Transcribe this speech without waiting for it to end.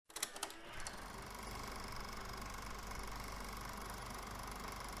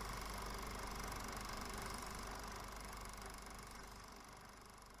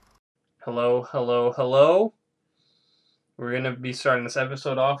Hello, hello, hello. We're going to be starting this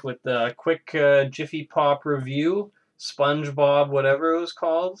episode off with a quick Jiffy Pop review. SpongeBob, whatever it was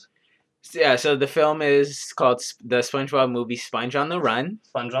called. So the film is called the SpongeBob movie Sponge on the Run.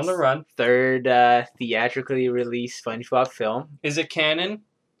 Sponge on the Run. Third theatrically released SpongeBob film. Is it canon?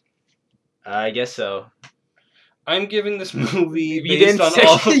 I guess so. I'm giving this movie You based didn't on say-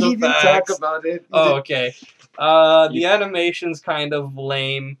 all of the you didn't facts. talk about it. Oh, okay. The animation's kind of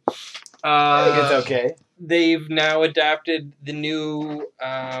lame. I think it's okay. They've now adapted the new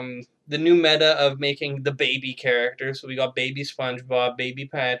meta of making the baby characters. So we got baby SpongeBob, baby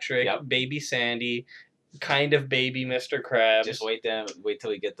Patrick, Yep. baby Sandy, kind of baby Mr. Krabs. Just wait till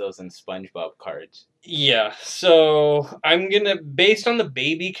we get those in SpongeBob cards. Yeah, so I'm gonna, based on the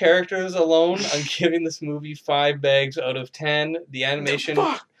baby characters alone, I'm giving this movie 5 bags out of 10. The animation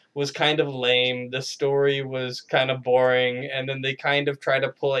was kind of lame. The story was kind of boring, and then they kind of try to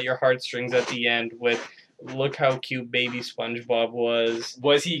pull at your heartstrings at the end with, look how cute baby SpongeBob was.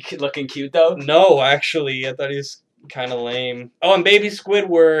 Was he looking cute though? No, actually, I thought he was kind of lame. Oh, and baby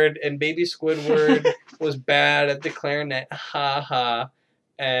Squidward, was bad at the clarinet. Ha ha.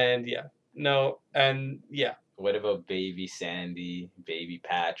 And yeah. No, and yeah. What about baby Sandy, baby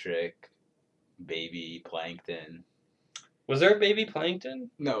Patrick, baby Plankton? Was there a baby Plankton?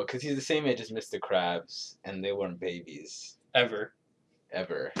 No, because he's the same age as Mr. Krabs, and they weren't babies Ever.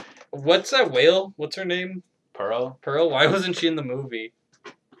 What's that whale? What's her name? Pearl? Pearl? Why wasn't she in the movie?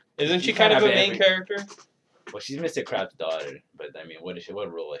 Isn't she You kind can't of a have main character? Well, she's Mr. Krabs' daughter, but I mean, what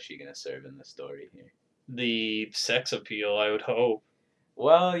role is she gonna serve in the story here? The sex appeal, I would hope.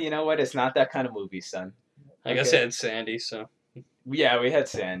 Well, you know what? It's not that kind of movie, son. I guess it had Sandy, so Yeah, we had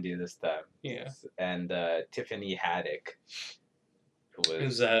Sandy this time. yeah. And Tiffany Haddock, who was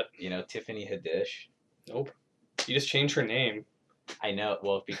Who's that? Tiffany Haddish. Nope. You just changed her name. I know.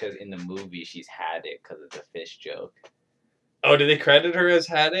 Well, because in the movie she's Haddock because of the fish joke. Oh, did they credit her as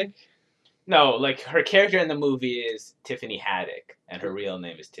Haddock? No, like her character in the movie is Tiffany Haddock, and her real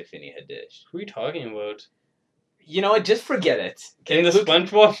name is Tiffany Haddish. Who are you talking about? You know what? Just forget it. In the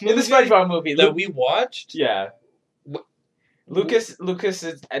SpongeBob movie? In the SpongeBob movie that we watched? Yeah. What? Lucas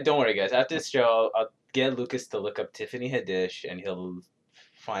is. Don't worry, guys. After this show, I'll get Lucas to look up Tiffany Haddish, and he'll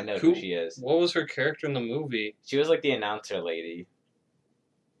find out who she is. What was her character in the movie? She was like the announcer lady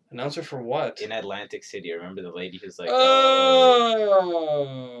Announcer for what? in Atlantic City. Remember the lady who's like,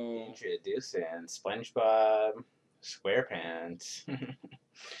 Oh. introducing SpongeBob SquarePants.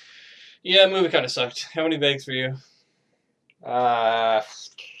 Yeah, movie kind of sucked. How many bags for you? Give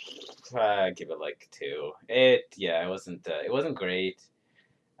it like 2. It wasn't great.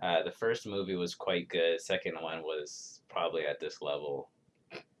 The first movie was quite good. Second one was probably at this level.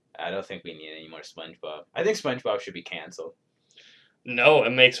 I don't think we need any more SpongeBob. I think SpongeBob should be canceled. No, it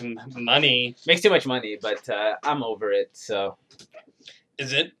makes money. Makes too much money, but I'm over it. So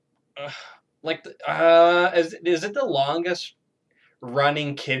Is it is it the longest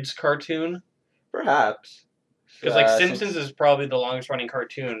running kids cartoon? perhaps. Because like Simpsons is probably the longest running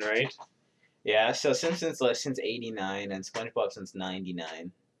cartoon, right? Yeah, so Simpsons since '89 and SpongeBob since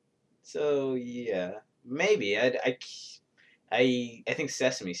 '99. So yeah, maybe I think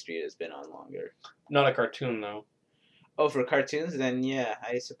Sesame Street has been on longer. Not a cartoon though. Oh, for cartoons, then yeah,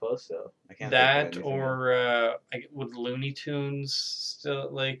 I suppose so. I can't. That think of anything or would Looney Tunes still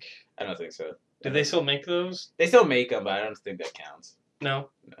like? I don't think so. Do they still make those? They still make them, but I don't think that counts. No.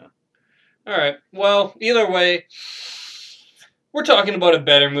 No. All right. Well, either way, we're talking about a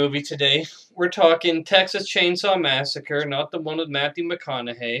better movie today. We're talking Texas Chainsaw Massacre, not the one with Matthew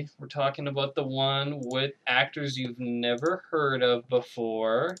McConaughey. We're talking about the one with actors you've never heard of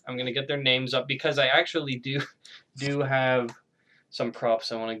before. I'm going to get their names up because I actually do have some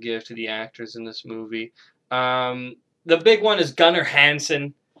props I want to give to the actors in this movie. The big one is Gunnar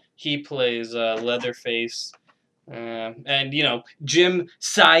Hansen. He plays Leatherface. And, Jim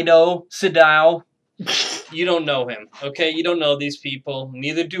Sadow. You don't know him, okay? You don't know these people.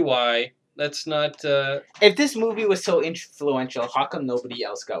 Neither do I. That's not... If this movie was so influential, how come nobody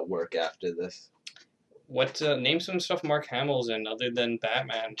else got work after this? Name some stuff Mark Hamill's in other than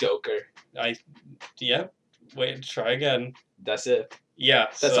Batman. Joker. Yeah. Wait, try again. That's it. Yeah.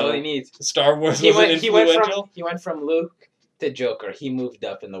 That's all he needs. Star Wars influential? He went from Luke to Joker. He moved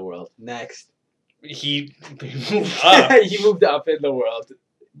up in the world. Next. He moved up. He moved up in the world.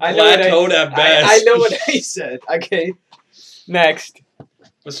 Plateaued at best. I know what I said. Okay. Next.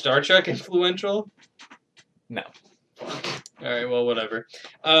 Was Star Trek influential? No. Alright, well, whatever.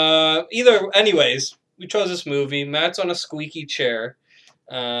 Anyways, we chose this movie. Matt's on a squeaky chair.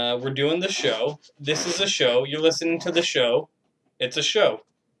 We're doing the show. This is a show. You're listening to the show. It's a show.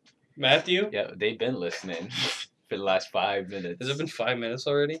 Matthew? Yeah, they've been listening for the last 5 minutes. Has it been 5 minutes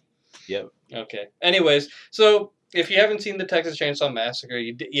already? Yep. Okay. Anyways, so if you haven't seen the Texas Chainsaw Massacre,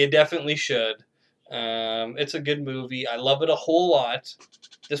 you definitely should. It's a good movie. I love it a whole lot.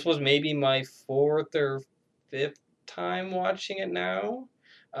 This was maybe my fourth or fifth time watching it now.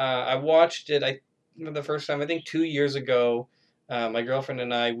 I watched it for the first time I think 2 years ago. My girlfriend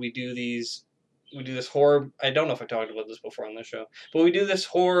and I we do this horror. I don't know if I talked about this before on the show, but we do this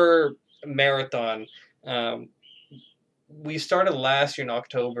horror marathon. Um, we started last year in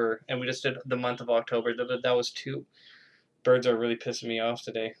October, and we just did the month of October. That was two. Birds are really pissing me off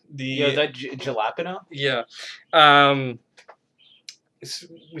today. Yo, is that jalapeno? Yeah.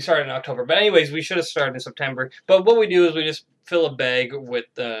 We started in October, but anyways, we should have started in September. But what we do is we just fill a bag with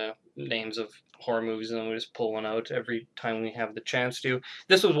the names of horror movies, and then we just pull one out every time we have the chance to.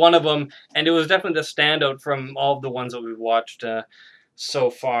 This was one of them, and it was definitely the standout from all of the ones that we've watched so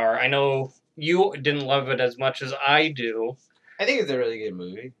far. I know you didn't love it as much as I do. I think it's a really good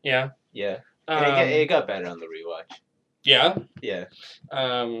movie. Yeah. Yeah. It got better on the rewatch. Yeah. Yeah.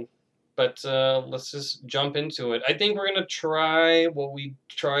 But let's just jump into it. I think we're gonna try what we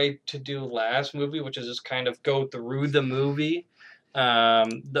tried to do last movie, which is just kind of go through the movie,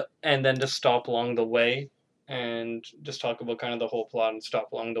 and then just stop along the way, and just talk about kind of the whole plot and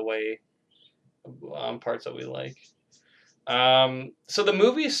stop along the way on parts that we like. So the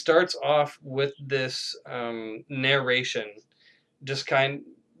movie starts off with this narration, just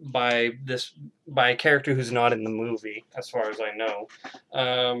by a character who's not in the movie, as far as I know.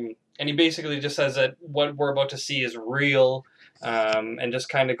 And he basically just says that what we're about to see is real, and just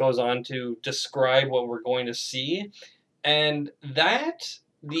kind of goes on to describe what we're going to see. And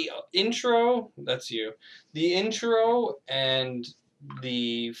the intro and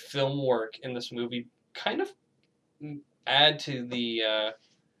the film work in this movie kind of add to the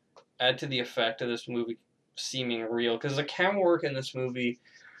effect of this movie seeming real, because the camera work in this movie,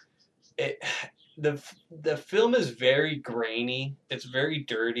 the film is very grainy. It's very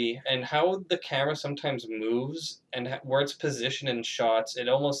dirty, and how the camera sometimes moves and where it's positioned in shots, it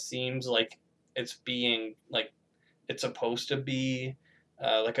almost seems like it's being like it's supposed to be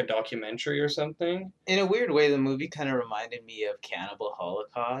like a documentary or something. In a weird way, the movie kind of reminded me of Cannibal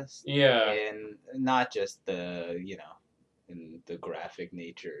Holocaust. Yeah. And not just in the graphic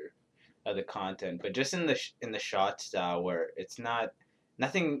nature of the content, but just in the shot style, where it's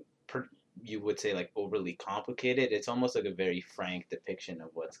nothing you would say like overly complicated. It's almost like a very frank depiction of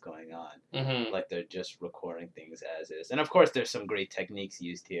what's going on. Mm-hmm. Like they're just recording things as is. And of course, there's some great techniques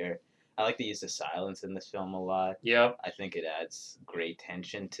used here. I like the use of silence in this film a lot. Yep. I think it adds great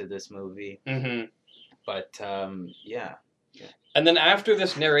tension to this movie. Mm-hmm. But yeah. And then after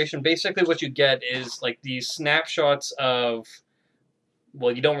this narration, basically what you get is like these snapshots of,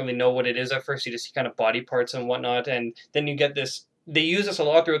 well, you don't really know what it is at first. You just see kind of body parts and whatnot, and then you get this. They use this a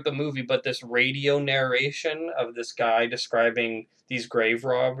lot throughout the movie, but this radio narration of this guy describing these grave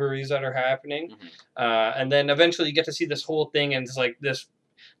robberies that are happening, and then eventually you get to see this whole thing, and it's like this,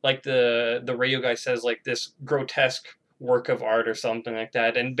 like the radio guy says, like this grotesque work of art or something like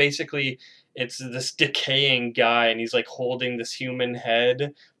that, and basically it's this decaying guy, and he's like holding this human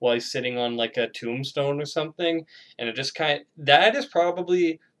head while he's sitting on like a tombstone or something, and it just that is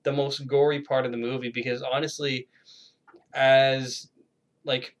probably the most gory part of the movie, because honestly, as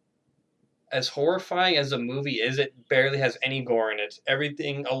horrifying as the movie is, it barely has any gore in it.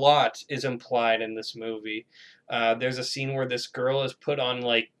 A lot is implied in this movie. There's a scene where this girl is put on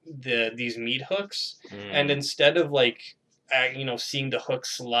like these meat hooks, and instead of seeing the hook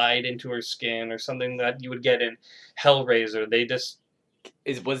slide into her skin or something that you would get in Hellraiser, they just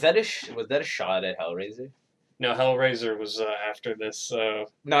was that a shot at Hellraiser? No, Hellraiser was after this.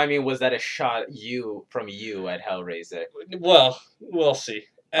 No, I mean, was that a shot from you at Hellraiser? Well, we'll see.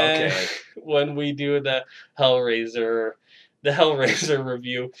 Okay. When we do the Hellraiser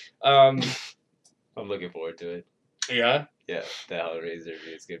review. I'm looking forward to it. Yeah? Yeah, the Hellraiser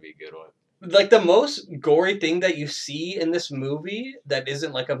review is going to be a good one. Like, the most gory thing that you see in this movie that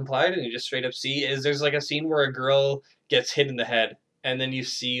isn't, like, implied and you just straight up see is there's, like, a scene where a girl gets hit in the head, and then you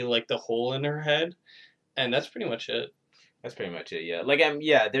see, like, the hole in her head, and that's pretty much it. That's pretty much it, yeah. Like,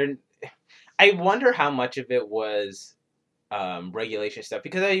 I wonder how much of it was regulation stuff,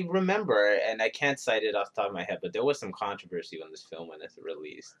 because I remember, and I can't cite it off the top of my head, but there was some controversy on this film when it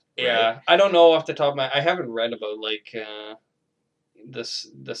released. Right? Yeah, I don't know off the top of my... I haven't read about, like, this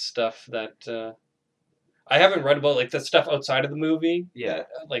stuff that... I haven't read about, like, the stuff outside of the movie. Yeah.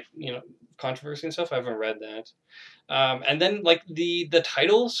 Like, controversy and stuff. I haven't read that. And then like the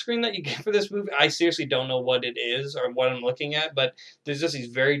title screen that you get for this movie, I seriously don't know what it is or what I'm looking at, but there's just these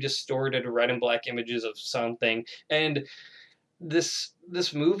very distorted red and black images of something, and this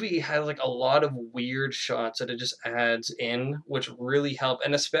movie has like a lot of weird shots that it just adds in, which really help,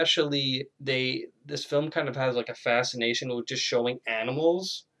 and especially this film kind of has like a fascination with just showing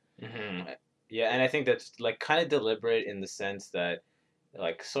animals. Hmm. Yeah, and I think that's like kind of deliberate in the sense that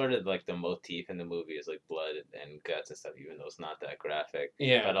like sort of like the motif in the movie is like blood and guts and stuff, even though it's not that graphic.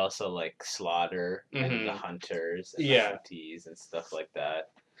 Yeah. But also like slaughter and the Mhm. hunters and the Yeah. hunties and stuff like that.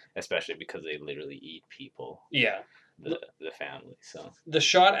 Especially because they literally eat people, Yeah. the family. So The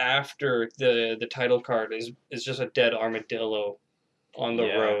shot after the title card is just a dead armadillo on the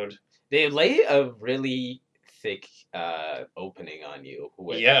yeah, road. they lay a really thick opening on you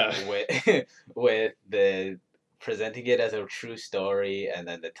Yeah. with the presenting it as a true story, and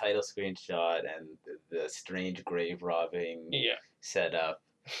then the title screenshot and the strange grave robbing Yeah. setup,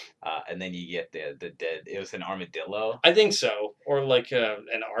 and then you get the dead. It was an armadillo, I think so, or like an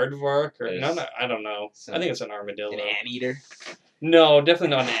aardvark, or There's no, I don't know. I think it's an armadillo. an anteater. No,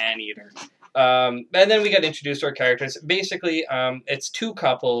 definitely not an anteater. And then we get introduced to our characters. Basically, it's two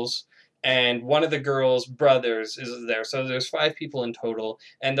couples, and one of the girls' brothers is there. So there's 5 people in total,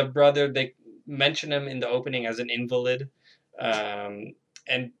 and the brother, they mention him in the opening as an invalid.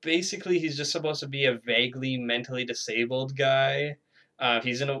 And basically, he's just supposed to be a vaguely mentally disabled guy.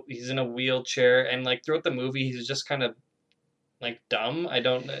 He's in a wheelchair, and like throughout the movie, he's just kind of like dumb. I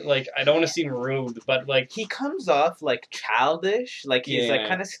don't want to seem rude, but like He comes off like childish, like he's like Yeah.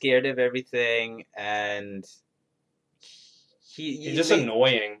 kind of scared of everything, and he's just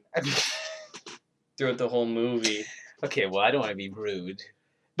annoying throughout the whole movie. Okay, well, I don't want to be rude.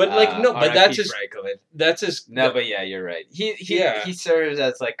 But like no, but R.I.P. that's his. Franklin. That's his. No, but yeah, you're right. Yeah. He serves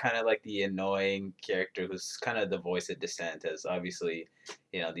as like kind of like the annoying character who's kind of the voice of dissent, as obviously,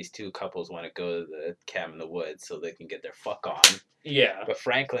 these two couples want to go to the cabin in the woods so they can get their fuck on. Yeah. But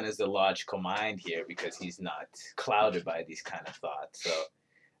Franklin is the logical mind here because he's not clouded by these kind of thoughts. So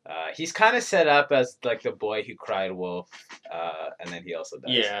he's kind of set up as like the boy who cried wolf, and then he also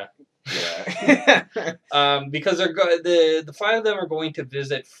dies. Yeah. Yeah. Because the 5 of them are going to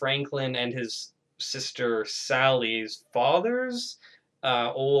visit Franklin and his sister Sally's father's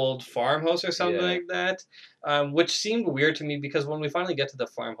old farmhouse or something Yeah. like that, which seemed weird to me because when we finally get to the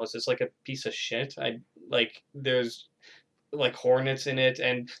farmhouse, it's like a piece of shit. There's like hornets in it,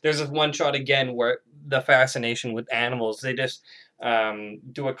 and there's this one shot again where the fascination with animals, they just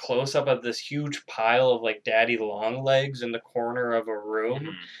do a close-up of this huge pile of like daddy long legs in the corner of a room.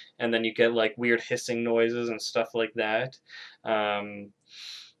 Mhm. And then you get like weird hissing noises and stuff like that.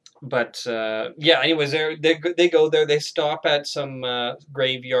 But yeah, anyways, they go there. They stop at some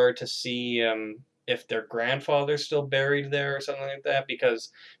graveyard to see if their grandfather's still buried there or something like that,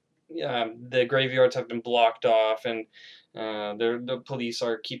 because the graveyards have been blocked off, and the police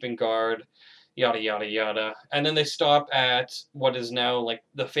are keeping guard. Yada yada yada, and then they stop at what is now like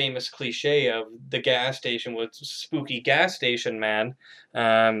the famous cliche of the gas station with spooky gas station man.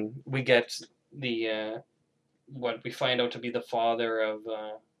 We get the what we find out to be the father of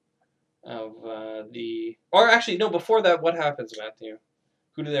the, or actually no, before that, what happens, Matthew?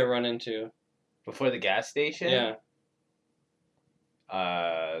 Who do they run into? Before the gas station? Yeah,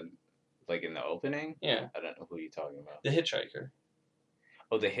 Like in the opening? yeah, I don't know who you're talking about. the hitchhiker.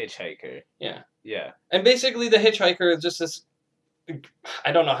 Oh, the hitchhiker. Yeah. Yeah. And basically, the hitchhiker is just this.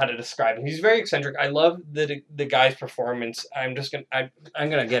 I don't know how to describe him. He's very eccentric. I love the guy's performance. I'm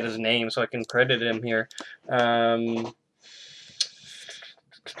gonna get his name so I can credit him here.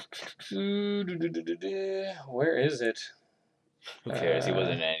 Where is it? Who cares? He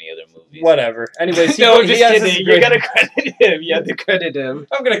wasn't in any other movies. Whatever. Anyways, No, he just has this kidding. great- You gotta credit him. You have to credit him.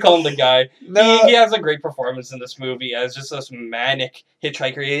 I'm gonna call him the guy. No. He has a great performance in this movie as just this manic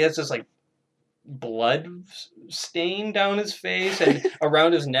hitchhiker. He has this like blood stain down his face, and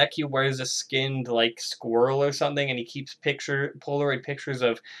around his neck he wears a skinned like squirrel or something, and he keeps Polaroid pictures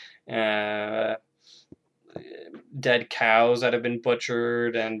of dead cows that have been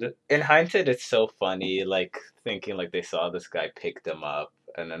butchered. And In hindsight, it's so funny, like thinking like they saw this guy pick them up,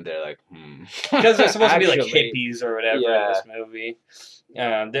 and then they're like, because they're supposed to be like Actually, hippies or whatever yeah. in this movie.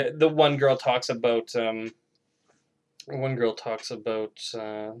 The one girl talks about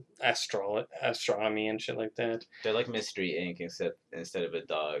astronomy and shit like that. They're like Mystery Inc. except instead of a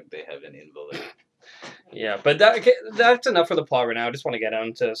dog, they have an invalid. Yeah, but that's enough for the plot right now. I just want to get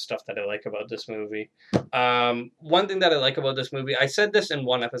on to stuff that I like about this movie. One thing that I like about this movie, I said this in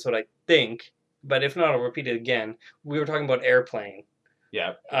one episode, I think, but if not, I'll repeat it again. We were talking about Airplane.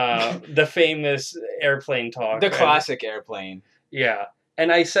 Yeah. The famous airplane talk. The classic airplane. Yeah.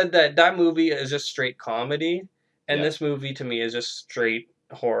 And I said that movie is just straight comedy, and Yeah. this movie to me is just straight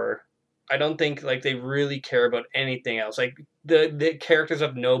horror. I don't think like they really care about anything else. Like the characters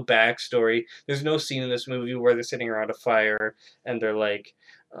have no backstory. There's no scene in this movie where they're sitting around a fire and they're like,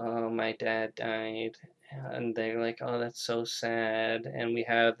 "Oh, my dad died." And they're like, "Oh, that's so sad." And we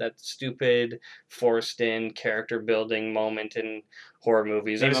have that stupid forced in character building moment in horror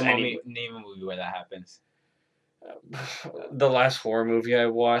movies. Name a movie where that happens. The last horror movie I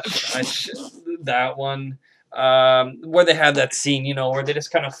watched, that one, where they have that scene, where they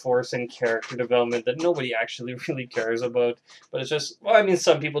just kind of force in character development that nobody actually really cares about. But it's just, well, I mean,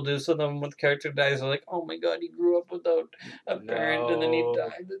 some people do. So then when the character dies, they're like, "Oh my god, he grew up without a parent and then he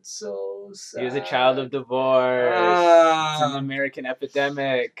died. It's so sad." He was a child of divorce. It's an American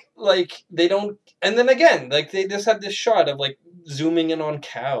epidemic. Like, they don't, and then again, like, they just have this shot of, like, zooming in on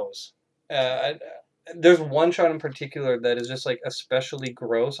cows. There's one shot in particular that is just like especially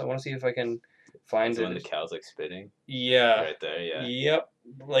gross. I want to see if I can find it. When the cow's like spitting. Yeah. Right there. Yeah. Yep.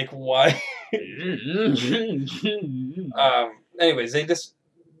 Like why? Anyways, they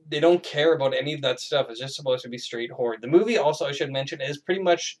don't care about any of that stuff. It's just supposed to be straight horror. The movie also, I should mention, is pretty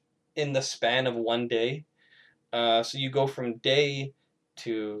much in the span of one day. So you go from day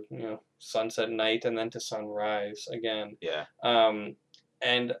to sunset night and then to sunrise again. Yeah.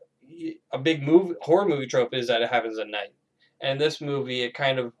 And a big horror movie trope is that it happens at night, and this movie it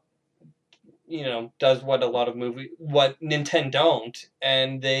kind of does what Nintendo don't,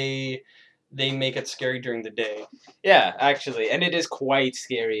 and they make it scary during the day. Yeah, actually, and it is quite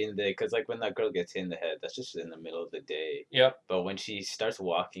scary in the day because like when that girl gets hit in the head, that's just in the middle of the day. Yep. But when she starts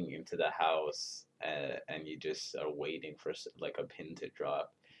walking into the house and you just are waiting for like a pin to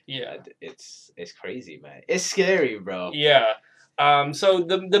drop. Yeah. It's crazy, man. It's scary, bro. Yeah. So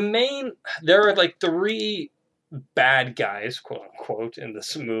there are like 3 bad guys, quote unquote, in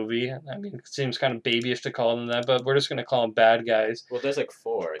this movie. I mean, it seems kind of babyish to call them that, but we're just gonna call them bad guys. Well, there's like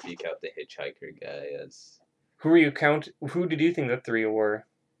 4 if you count the hitchhiker guy as. Who did you think the 3 were?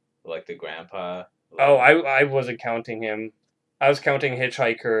 Like the grandpa. Oh, I wasn't counting him. I was counting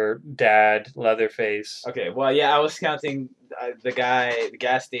hitchhiker, dad, Leatherface. Okay, well, yeah, I was counting the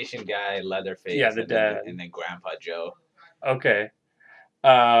gas station guy, Leatherface. Yeah, the dad, and then Grandpa Joe. Okay.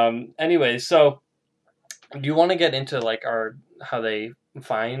 Anyway, so do you want to get into like how they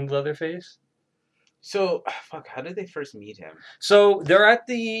find Leatherface? So, fuck, how did they first meet him? So they're at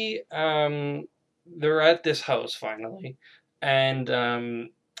this house finally, and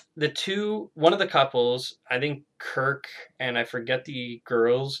one of the couples, I think Kirk and I forget the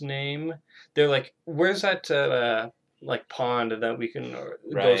girl's name. They're like, "Where's that like pond that we can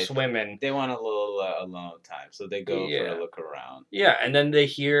go swim in?" They want a little alone time, so they go for a look around. Yeah, and then the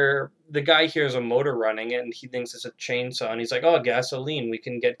guy hears a motor running and he thinks it's a chainsaw, and he's like, "Oh, gasoline! We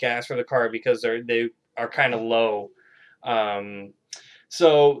can get gas for the car because they are kind of low."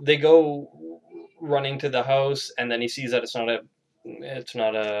 So they go running to the house, and then he sees that it's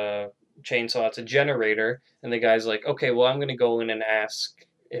not a chainsaw, it's a generator, and the guy's like, "Okay, well, I'm gonna go in and ask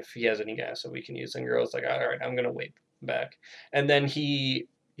if he has any gas that we can use." And girl's like, "All right, I'm gonna wait back." And then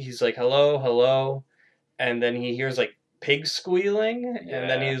he's like, "Hello, hello," and then he hears like pigs squealing, and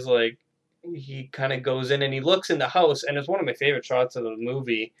then he's like, he kind of goes in and he looks in the house, and it's one of my favorite shots of the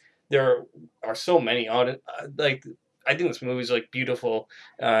movie. There are so many like, I think this movie's like beautiful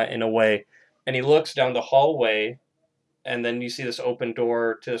in a way. And he looks down the hallway, and then you see this open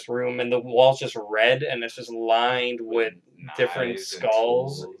door to this room, and the wall's just red, and it's just lined with different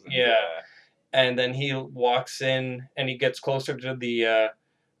skulls. And then he walks in, and he gets closer to the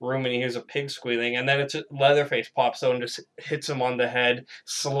room, and he hears a pig squealing, and then Leatherface pops out and just hits him on the head,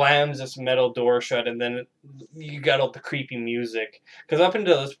 slams this metal door shut, and then you got all the creepy music. Because up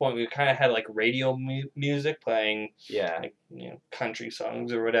until this point, we kind of had like radio music playing, like country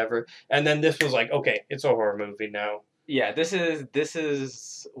songs or whatever, and then this was like, okay, it's a horror movie now. Yeah, this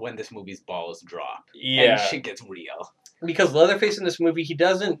is when this movie's balls drop. Yeah, and shit gets real. Because Leatherface in this movie, he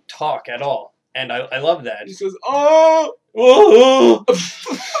doesn't talk at all. And I love that. He says, "Oh!"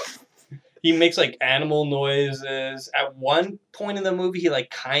 He makes like animal noises. At one point in the movie, he like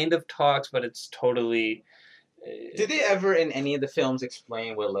kind of talks, but it's totally. Did they ever in any of the films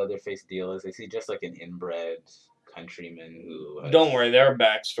explain what Leatherface deal is? Is he just like an inbred countryman who? Don't worry, there are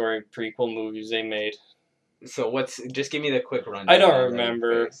backstory prequel movies they made. So just give me the quick rundown. I don't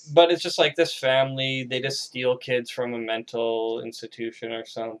remember, but it's just like this family. They just steal kids from a mental institution or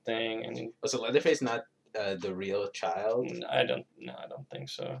something, and. So Leatherface not the real child? I don't think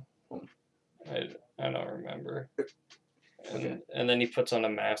so. I don't remember. Okay. And then he puts on a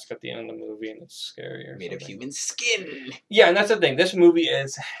mask at the end of the movie, and it's scary or Made of something. human skin. Yeah, and that's the thing. This movie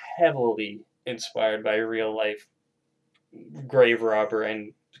is heavily inspired by real life grave robber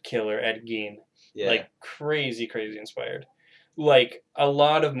and killer Ed Gein. Yeah. Like crazy, crazy inspired. Like a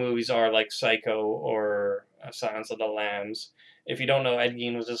lot of movies are like Psycho or Silence of the Lambs. If you don't know, Ed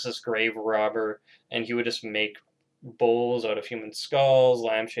Gein was just this grave robber, and he would just make bowls out of human skulls,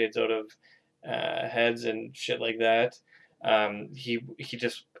 lampshades out of heads, and shit like that. He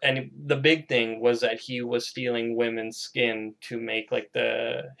just, and the big thing was that he was stealing women's skin to make like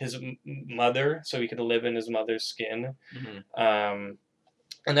his mother, so he could live in his mother's skin. Mm-hmm.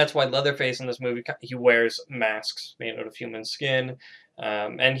 And that's why Leatherface in this movie, he wears masks made out of human skin,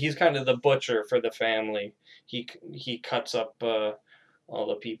 and he's kind of the butcher for the family. He cuts up all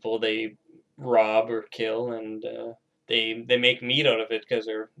the people they rob or kill, and they make meat out of it because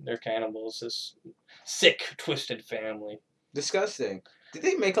they're cannibals. This sick, twisted family. Disgusting. Did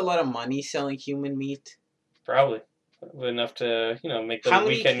they make a lot of money selling human meat? Probably enough to make the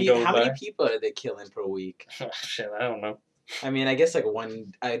weekend go by. How many people are they killing per week? Oh, shit, I don't know. I mean, I guess like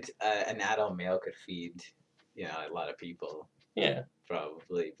an adult male could feed, a lot of people. Yeah.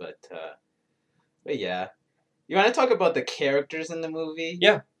 Probably, but yeah. You want to talk about the characters in the movie?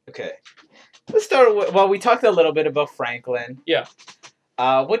 Yeah. Okay. Let's start with, well, we talked a little bit about Franklin. Yeah.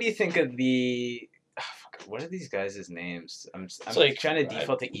 What do you think of the... what are these guys' names? I'm like, trying to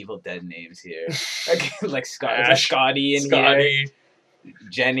default to Evil Dead names here. Like Scotty in here.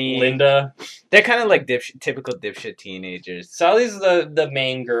 Jenny, Linda. They're kind of like typical dipshit teenagers. Sally's the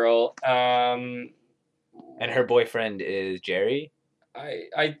main girl. And her boyfriend is Jerry?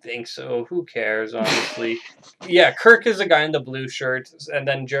 I think so. Who cares, honestly? Yeah, Kirk is the guy in the blue shirt, and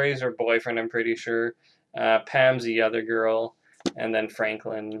then Jerry's her boyfriend, I'm pretty sure. Pam's the other girl, and then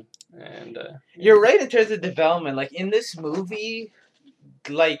Franklin. And you're right in terms of development. Like, in this movie,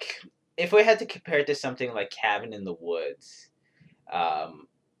 like, if we had to compare it to something like Cabin in the Woods...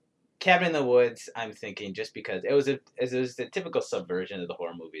 Cabin in the Woods, I'm thinking just because it was a typical subversion of the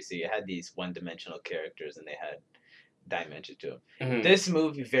horror movie. So you had these one-dimensional characters, and they had dimension to them. Mm-hmm. This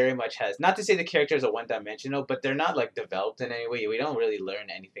movie very much has, not to say the characters are one-dimensional, but they're not like developed in any way. We don't really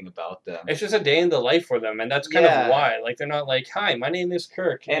learn anything about them. It's just a day in the life for them, and that's kind of why. Like, they're not like, "Hi, my name is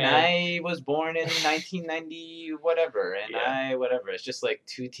Kirk, and I was born in 1990 whatever, and whatever." It's just like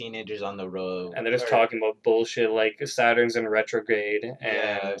two teenagers on the road, and they're just talking about bullshit like Saturn's in retrograde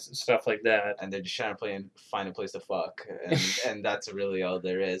and stuff like that, and they're just trying to find a place to fuck, and that's really all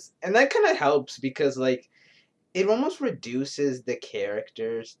there is. And that kind of helps because like it almost reduces the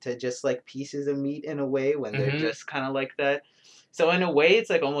characters to just like pieces of meat in a way when they're just kind of like that. So in a way, it's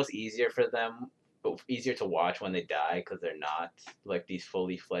like almost easier for them, easier to watch when they die because they're not like these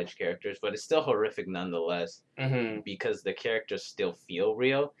fully fledged characters. But it's still horrific nonetheless because the characters still feel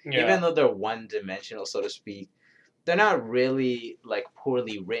real, even though they're one dimensional, so to speak. They're not really like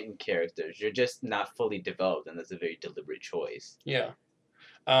poorly written characters. You're just not fully developed, and that's a very deliberate choice. Yeah.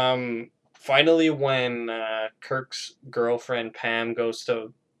 Finally, when Kirk's girlfriend Pam goes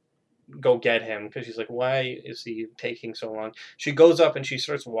to go get him because she's like, "Why is he taking so long?" She goes up and she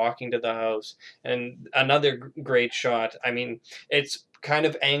starts walking to the house, and another great shot. I mean, it's kind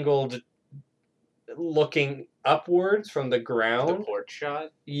of angled, looking upwards from the ground. The porch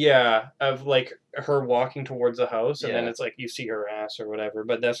shot. Yeah, of like her walking towards the house, and then it's like you see her ass or whatever.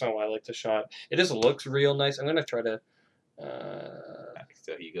 But that's not why I like the shot. It just looks real nice. I'm gonna try to.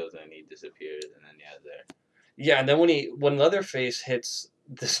 So he goes and he disappears, and then there. Yeah, and then when Leatherface hits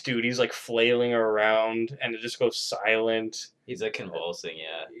this dude, he's like flailing around, and it just goes silent. He's like convulsing,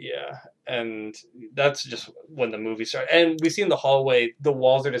 Yeah, and that's just when the movie starts. And we see in the hallway, the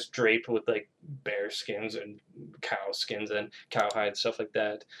walls are just draped with like bear skins and cow skins and cowhide stuff like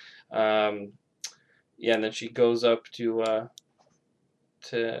that. Yeah, and then she goes up to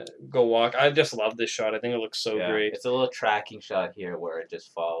go walk. I just love this shot. I think it looks so great. It's a little tracking shot here where it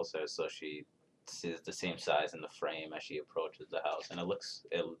just follows her, so she is the same size in the frame as she approaches the house, and it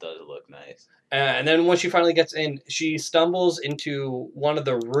does look nice. And then when she finally gets in, she stumbles into one of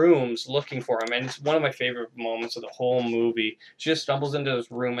the rooms looking for him, and it's one of my favorite moments of the whole movie. She just stumbles into this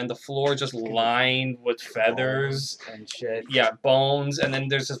room, and the floor is just lined with feathers and shit. Yeah, bones, and then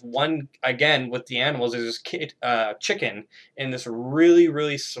there's this one again with the animals. There's this chicken in this really,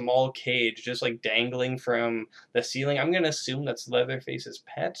 really small cage, just like dangling from the ceiling. I'm gonna assume that's Leatherface's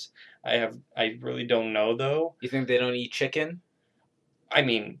pet. I really don't know though. You think they don't eat chicken? I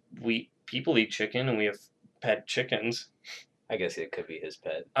mean, people eat chicken, and we have pet chickens. I guess it could be his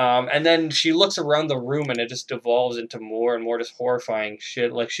pet. And then she looks around the room and it just devolves into more and more just horrifying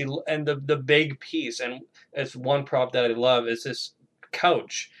shit. Like and the big piece, and it's one prop that I love, is this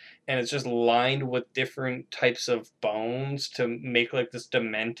couch. And it's just lined with different types of bones to make like this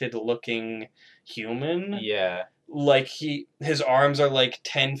demented looking human. Yeah. Like his arms are like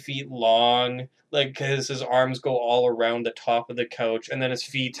 10 feet long, like his arms go all around the top of the couch, and then his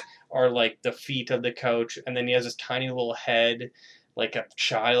feet are like the feet of the couch, and then he has this tiny little head, like a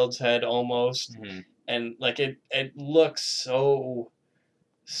child's head almost. Mm-hmm. And like it looks so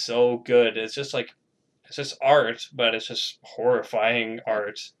good. It's just like it's just art, but it's just horrifying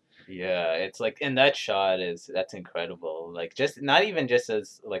art. Yeah, it's like in that shot that's incredible. Like just not even just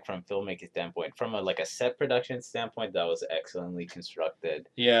as like from filmmaking standpoint, from a like a set production standpoint, that was excellently constructed.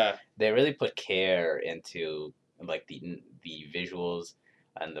 Yeah. They really put care into like the visuals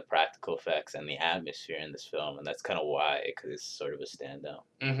and the practical effects and the atmosphere in this film, and that's kind of why, because it's sort of a standout.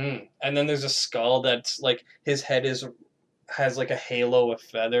 And then there's a skull that's like his head has like a halo of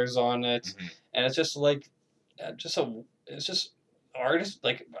feathers on it, and it's just like it's just artist,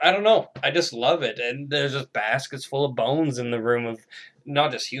 like I don't know, I just love it. And there's just baskets full of bones in the room of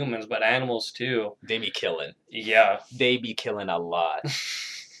not just humans but animals too. They be killing. Yeah. They be killing a lot.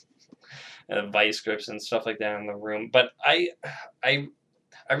 And vice grips and stuff like that in the room. But I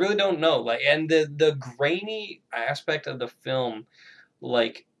really don't know. Like, and the grainy aspect of the film,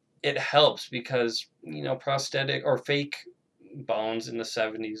 like it helps because prosthetic or fake bones in the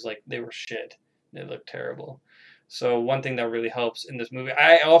 70s, like they were shit. They looked terrible. So one thing that really helps in this movie,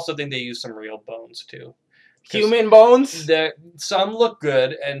 I also think they use some real bones too. Human bones? Some look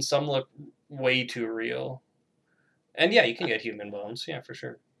good and some look way too real. And yeah, you can get human bones, yeah, for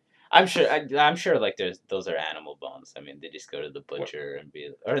sure. I'm sure like those are animal bones. I mean, they just go to the butcher and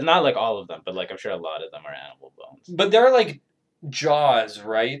or not like all of them, but like I'm sure a lot of them are animal bones. But they're like jaws,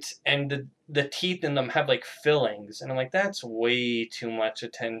 right? And the teeth in them have like fillings, and I'm like, that's way too much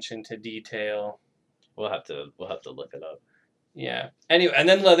attention to detail. We'll have to look it up. Yeah. Anyway, and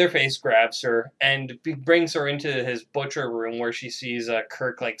then Leatherface grabs her and brings her into his butcher room where she sees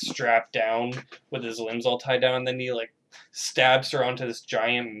Kirk like strapped down with his limbs all tied down, and then he like stabs her onto this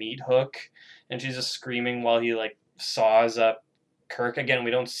giant meat hook, and she's just screaming while he like saws up Kirk. Again,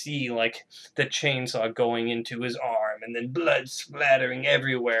 we don't see like the chainsaw going into his arm and then blood splattering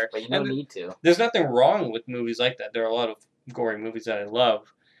everywhere. But you don't need to. There's nothing wrong with movies like that. There are a lot of gory movies that I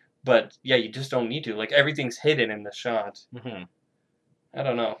love. But yeah, you just don't need to. Like everything's hidden in the shot. Mm-hmm. I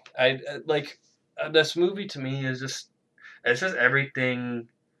don't know. I like this movie to me is just everything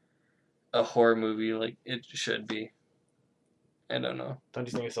a horror movie like it should be. I don't know. Don't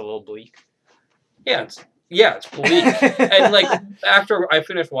you think it's a little bleak? Yeah, it's bleak. And like after I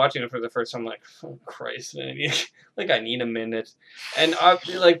finished watching it for the first time, I'm like, oh Christ, I need a minute. And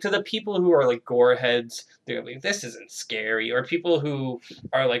like to the people who are like gore heads, they're like, this isn't scary. Or people who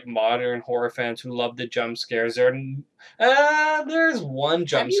are like modern horror fans who love the jump scares. There's one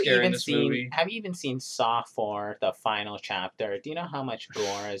jump scare in this movie. Have you even seen Saw 4, the final chapter? Do you know how much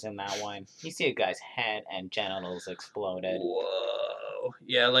gore is in that one? You see a guy's head and genitals exploded. Whoa.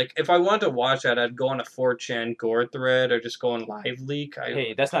 Yeah, like if I wanted to watch that, I'd go on a 4chan gore thread or just go on Live Leak.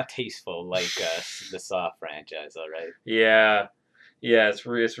 Hey, that's not tasteful like the Saw franchise, all right? Yeah, it's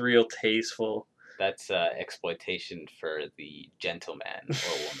real tasteful. That's exploitation for the gentleman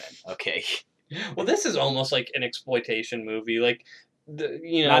or woman. Okay. Well, this is almost like an exploitation movie. Like,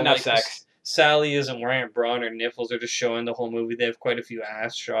 not enough like sex. Sally isn't wearing a bra on her nipples. They're just showing the whole movie. They have quite a few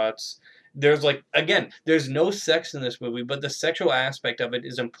ass shots. There's like, again, there's no sex in this movie, but the sexual aspect of it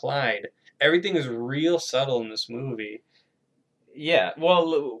is implied. Everything is real subtle in this movie. Yeah.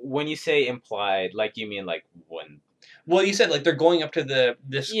 Well, when you say implied, like you mean like when. Well, you said like they're going up to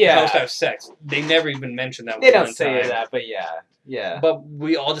this house to have sex. They never even mention that. They don't say that, but yeah. But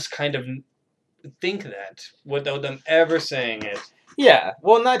we all just kind of think that without them ever saying it. Yeah,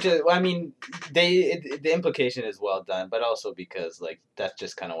 well, not just. I mean, the implication is well done, but also because like that's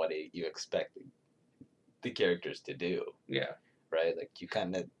just kind of what you expect the characters to do. Yeah. Right. Like you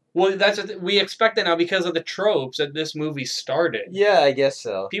kind of. Well, we expect it now because of the tropes that this movie started. Yeah, I guess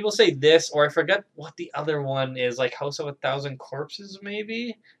so. People say this, or I forget what the other one is, like House of 1,000 Corpses,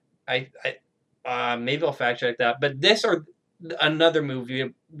 maybe. Maybe I'll fact check that. But this or another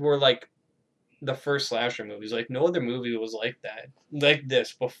movie were like the first slasher movies. Like no other movie was like that, like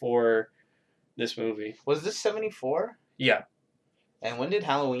this before this movie. Was this 74? Yeah. And when did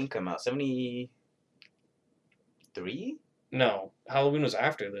Halloween come out? 73? No, Halloween was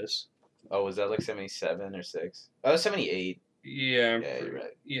after this. Oh, was that like 77 or 6? Oh, 78. Yeah. Yeah, you're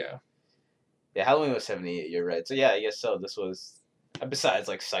right. Yeah. Yeah, Halloween was 78. You're right. So yeah, I guess so. This was besides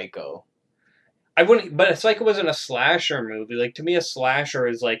like Psycho. I wouldn't, but Psycho wasn't a slasher movie. Like to me, a slasher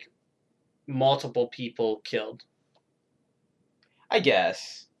is like multiple people killed. I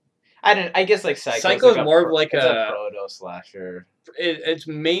guess. I don't. I guess like Psycho's Psycho is like more of like it's a a. proto slasher. It's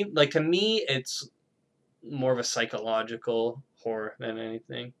main like to me, it's more of a psychological horror than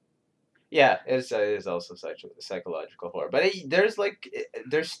anything. Yeah, it is also psychological horror. But there's like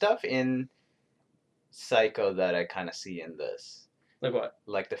there's stuff in Psycho that I kind of see in this, Like what?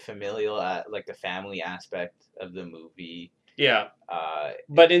 like the familial, like the family aspect of the movie. Yeah, Uh,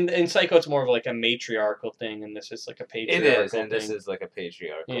 but in Psycho, it's more of like a matriarchal thing, and this is like a it is, patriarchal and this thing. is like a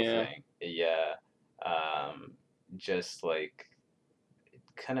patriarchal Yeah. thing. Yeah, just like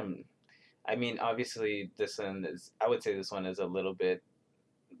kind of. I mean, obviously, this one is. I would say this one is a little bit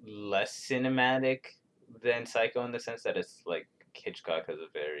less cinematic than Psycho in the sense that it's like Hitchcock has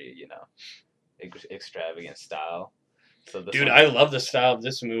a very extravagant style. So this Dude, one, I love the style of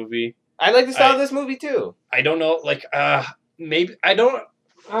this movie. I like the style of this movie too. I don't know, like, maybe I don't.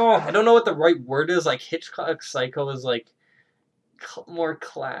 Oh, I don't know what the right word is. Like Hitchcock Psycho is like more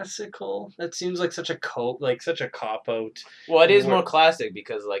classical. That seems like such a such a cop out. Well, it is more classic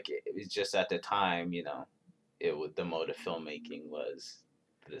because like it's just at the time, it would the mode of filmmaking was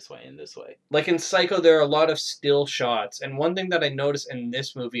this way and this way. Like in Psycho, there are a lot of still shots, and one thing that I noticed in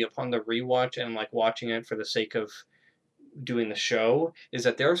this movie upon the rewatch and like watching it for the sake of doing the show is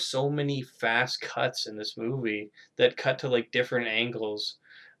that there are so many fast cuts in this movie that cut to like different angles,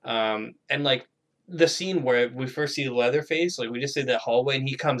 and like the scene where we first see Leatherface, like we just did that hallway and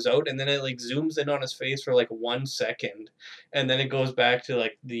he comes out and then it like zooms in on his face for like 1 second, and then it goes back to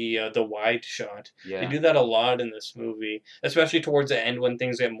like the wide shot. Yeah. They do that a lot in this movie, especially towards the end when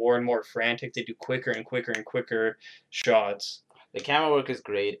things get more and more frantic. They do quicker and quicker and quicker shots. The camera work is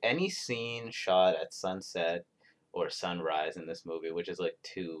great. Any scene shot at sunset or sunrise in this movie, which is like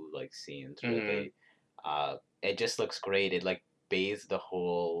two like scenes really, it just looks great. It like bathes the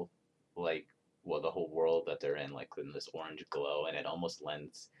whole the whole world that they're in like in this orange glow, and it almost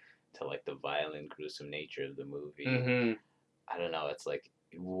lends to like the violent, gruesome nature of the movie. Mm-hmm. I don't know. It's like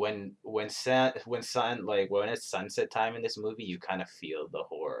when it's sunset time in this movie, you kind of feel the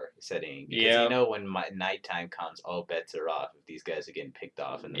horror setting because when nighttime comes, all bets are off if these guys are getting picked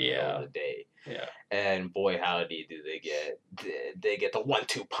off in the middle of the day. Yeah. And boy, howdy, do they get the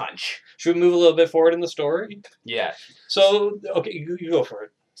 1-2 punch. Should we move a little bit forward in the story? Yeah. So okay, you go for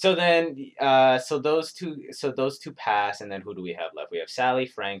it. So then, so those two pass, and then who do we have left? We have Sally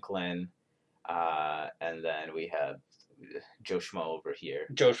Franklin, and then we have Joe Schmo over here.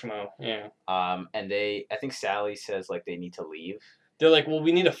 Joe Schmo, yeah. And I think Sally says like they need to leave. They're like, well,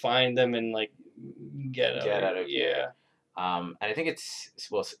 we need to find them and like get out of here. And I think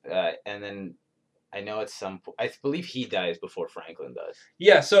and then I know at I believe he dies before Franklin does.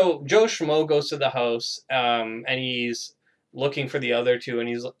 Yeah, so Joe Schmo goes to the house, and he's looking for the other two,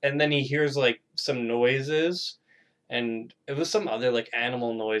 and then he hears like some noises, and it was some other like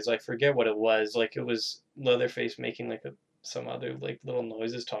animal noise. I forget what it was. Like it was Leatherface making like some other like little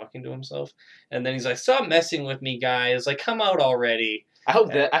noises, talking to himself, and then he's like, "Stop messing with me, guys! Like, come out already." I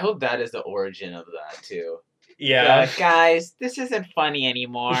hope that is the origin of that too. Yeah, guys, this isn't funny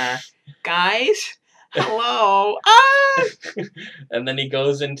anymore. Guys, hello. And then he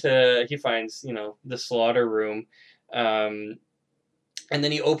finds the slaughter room, and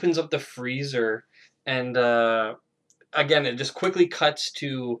then he opens up the freezer, and again it just quickly cuts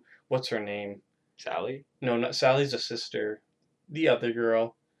to what's her name? Sally? No, not Sally's a sister. The other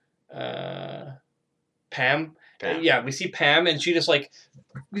girl, Pam. Yeah, we see Pam, and she just like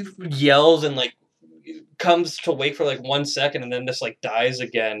yells and like comes to wake for like 1 second, and then just like dies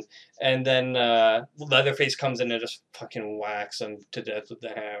again. And then Leatherface comes in and just fucking whacks him to death with the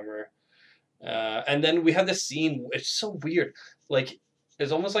hammer. And then we have this scene. It's so weird. Like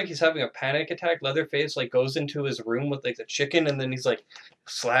it's almost like he's having a panic attack. Leatherface like goes into his room with like the chicken, and then he's like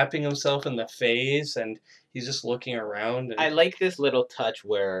slapping himself in the face, and he's just looking around. And... I like this little touch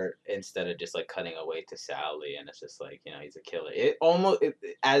where instead of just like cutting away to Sally, and it's just like he's a killer. It almost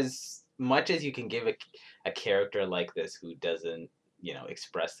as much as you can give a character like this who doesn't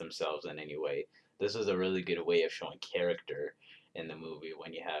express themselves in any way. This was a really good way of showing character in the movie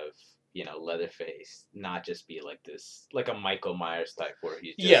when you have Leatherface not just be like this, like a Michael Myers type where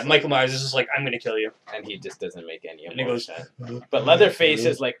he's just Michael Myers is just like, I'm gonna kill you, and he just doesn't make any emotion. And he goes, but Leatherface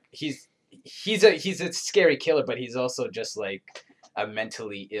is like he's a scary killer, but he's also just like a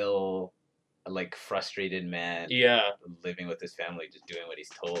mentally ill, like frustrated man, living with his family, just doing what he's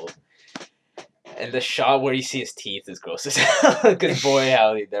told. And the shot where you see his teeth is gross as hell because boy,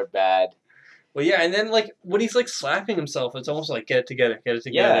 how they're bad. Well, yeah, and then like when he's like slapping himself, it's almost like get it together, get it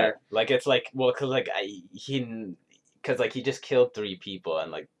Yeah, together. like it's like well, cause like he just killed three people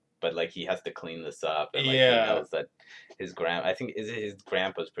and like but like he has to clean this up and like he Yeah. knows that I think is it his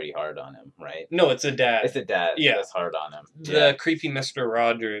grandpa's pretty hard on him, right? No, it's a It's dad. the dad Yeah. that's hard on him. Yeah. The creepy Mr.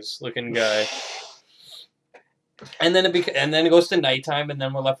 Rogers looking guy. And then and then it goes to nighttime, and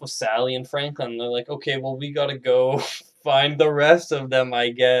then we're left with Sally and Franklin. They're like, okay, well, we gotta go find the rest of them, I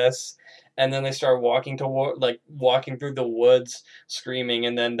guess. And then they start walking toward, like, walking through the woods, screaming.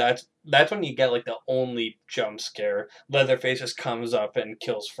 And then that's when you get like the only jump scare. Leatherface just comes up and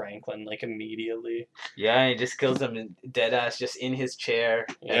kills Franklin like immediately. Yeah, and he just kills him dead ass just in his chair.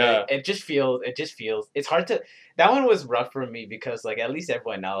 And Yeah. it just feels it's hard to that one was rough for me because like at least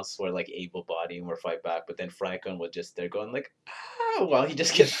everyone else were like able bodied and were fight back, but then Franklin was just there going like while he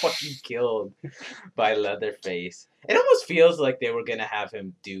just gets fucking killed by Leatherface. It almost feels like they were gonna have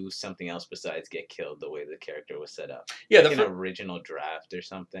him do something else besides get killed the way the character was set up. Yeah, like an original draft or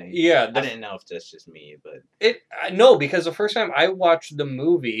something. Yeah, I didn't know if that's just me, but no, because the first time I watched the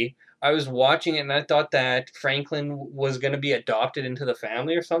movie, I was watching it and I thought that Franklin was going to be adopted into the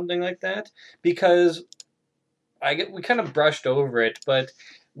family or something like that. Because we kind of brushed over it, but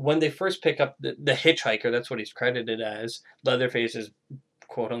when they first pick up the hitchhiker, that's what he's credited as, Leatherface's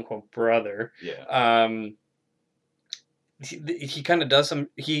quote unquote brother. yeah. He kind of does some.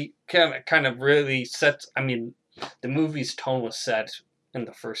 He kind of really sets. I mean, the movie's tone was set in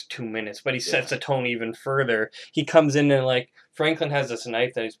the first 2 minutes, but he sets the tone even further. He comes in and like Franklin has this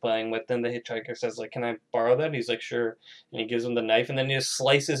knife that he's playing with. Then the hitchhiker says like, "Can I borrow that?" And he's like, "Sure." And he gives him the knife, and then he just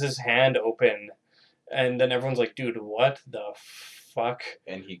slices his hand open. And then everyone's like, "Dude, what the fuck?"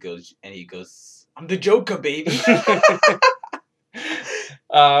 And he goes, "I'm the Joker, baby."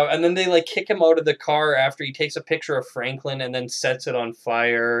 And then they like kick him out of the car after he takes a picture of Franklin and then sets it on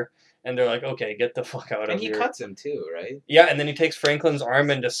fire. And they're like, "Okay, get the fuck out of here." And he cuts him too, right? Yeah, and then he takes Franklin's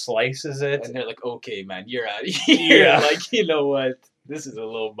arm and just slices it. And they're like, "Okay, man, you're out of here." Yeah. Like, you know what? This is a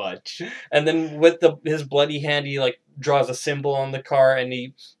little much. And then with his bloody hand, he like draws a symbol on the car and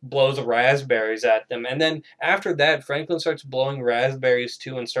he blows raspberries at them. And then after that, Franklin starts blowing raspberries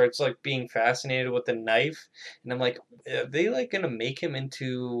too and starts like being fascinated with the knife. And I'm like, are they like gonna make him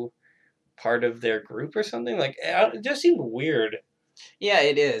into part of their group or something? Like, it just seemed weird. Yeah,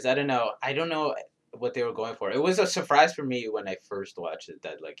 it is. I don't know what they were going for. It was a surprise for me when I first watched it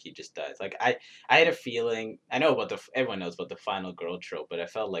that like he just dies. Like I had a feeling. I know about everyone knows about the final girl trope, but I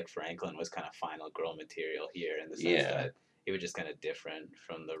felt like Franklin was kind of final girl material here in the sense that he was just kind of different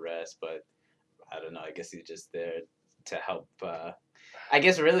from the rest. But I don't know. I guess he's just there to help. I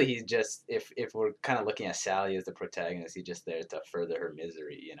guess really he's just if we're kind of looking at Sally as the protagonist, he's just there to further her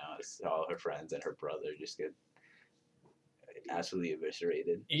misery. You know, as all her friends and her brother just get absolutely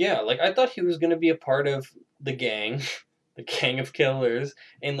eviscerated. Yeah, like I thought he was gonna be a part of the gang, the gang of killers,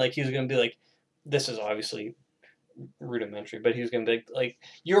 and like he was gonna be like, this is obviously rudimentary, but he was gonna be like,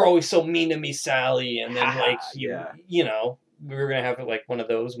 "You're always so mean to me, Sally," and then like you know, we were gonna have like one of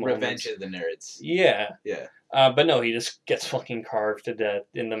those moments. Revenge of the Nerds. Yeah. Yeah. But no, he just gets fucking carved to death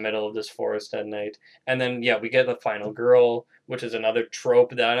in the middle of this forest at night. And then, yeah, we get the final girl, which is another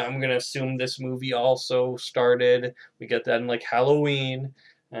trope that I'm going to assume this movie also started. We get that in, like, Halloween.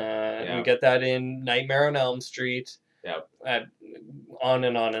 We get that in Nightmare on Elm Street. Yep. On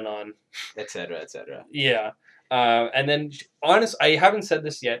and on and on. Et cetera, et cetera. Yeah. And then, I haven't said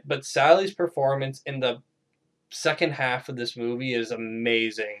this yet, but Sally's performance in the second half of this movie is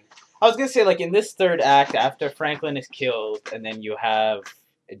amazing. I was gonna say, like in this third act, after Franklin is killed, and then you have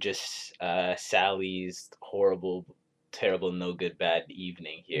just Sally's horrible, terrible, no good, bad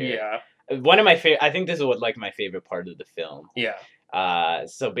evening here. Yeah. One of my favorite. I think this is like my favorite part of the film. Yeah.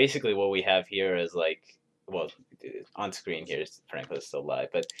 So basically, what we have here is like, well, on screen here, Franklin's still alive,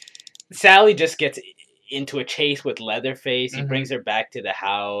 but Sally just gets into a chase with Leatherface. He brings her back to the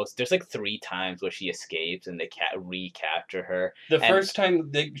house. There's like 3 times where she escapes and they recapture her. The first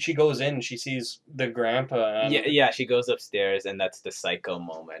time she goes in, she sees the grandpa. Yeah, she goes upstairs and that's the psycho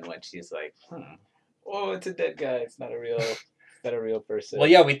moment when she's like, oh, it's a dead guy. It's not a real person. Well,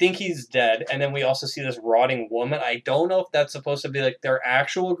 yeah, we think he's dead, and then we also see this rotting woman. I don't know if that's supposed to be like their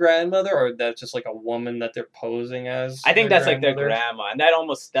actual grandmother, or that's just like a woman that they're posing as. I think that's like their grandma, and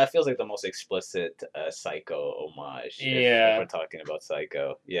that feels like the most explicit Psycho homage. If we're talking about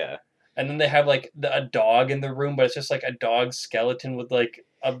Psycho, yeah. And then they have like a dog in the room, but it's just like a dog skeleton with like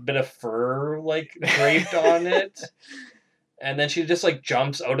a bit of fur like draped on it, and then she just like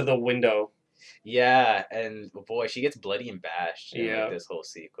jumps out of the window. Yeah, and boy, she gets bloody and bashed in like, this whole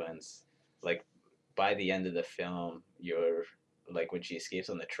sequence. Like by the end of the film, you're like when she escapes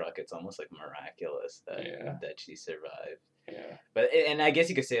on the truck, it's almost like miraculous Yeah. that she survived. Yeah. But and I guess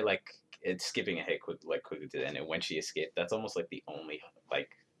you could say like it's skipping ahead quickly to the end. And when she escaped, that's almost like the only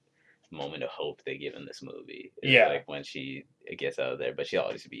like moment of hope they give in this movie. Yeah. Like when she gets out of there, but she'll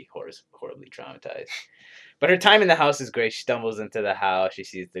always be horribly traumatized. But her time in the house is great. She stumbles into the house, she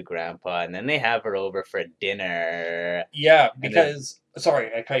sees the grandpa, and then they have her over for dinner. Yeah, because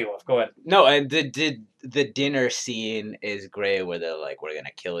sorry, I cut you off. Go ahead. No, and the dinner scene is great where they're like, "We're gonna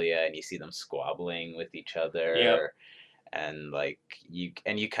kill you," and you see them squabbling with each other. Yep. And like you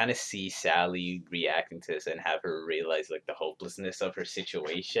kind of see Sally reacting to this and have her realize like the hopelessness of her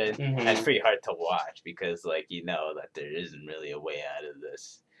situation. Mhm. And it's pretty hard to watch because like you know that there isn't really a way out of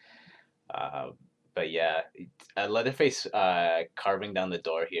this. But yeah, Leatherface carving down the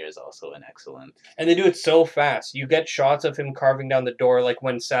door here is also an excellent. And they do it so fast. You get shots of him carving down the door, like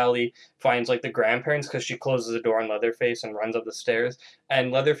when Sally finds like the grandparents because she closes the door on Leatherface and runs up the stairs,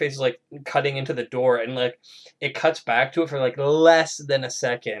 and Leatherface is like cutting into the door, and like it cuts back to it for like less than a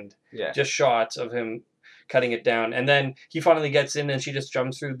second. Yeah. Just shots of him cutting it down, and then he finally gets in, and she just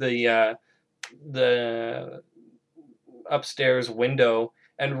jumps through the upstairs window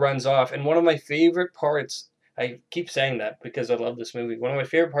and runs off. And one of my favorite parts, I keep saying that because I love this movie. One of my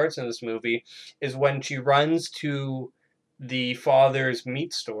favorite parts in this movie is when she runs to the father's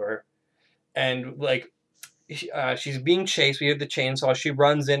meat store and like she's being chased. We hear the chainsaw. She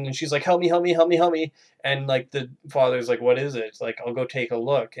runs in and she's like, "Help me, help me, help me, help me." And like the father's like, "What is it?" It's like, "I'll go take a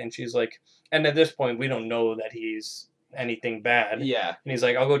look." And she's like, and at this point we don't know that he's anything bad. Yeah. And he's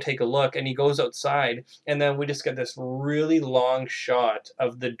like, "I'll go take a look." And he goes outside, and then we just get this really long shot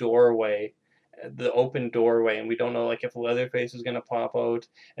of the doorway, the open doorway, and we don't know like if Leatherface is gonna pop out.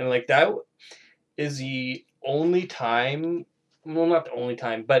 And like that is the only time, well, not the only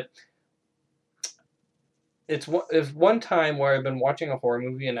time, but it's one time where I've been watching a horror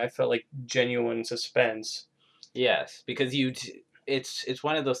movie and I felt like genuine suspense. Yes, because it's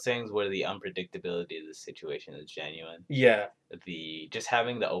one of those things where the unpredictability of the situation is genuine. Yeah. The just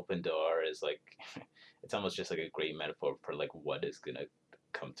having the open door is like it's almost just like a great metaphor for like what is gonna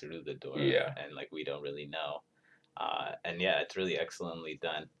come through the door. Yeah. And like we don't really know. And yeah, it's really excellently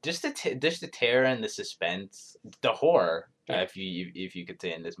done. Just the terror and the suspense, the horror, Yeah. if you could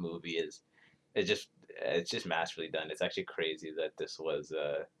say in this movie it's just masterfully done. It's actually crazy that this was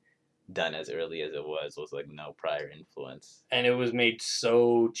done as early as it was like no prior influence. And it was made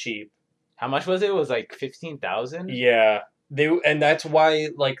so cheap. How much was it? It was like 15,000. Yeah. And that's why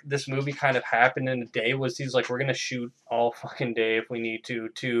like this movie kind of happened in a day. Was he's like, we're gonna shoot all fucking day if we need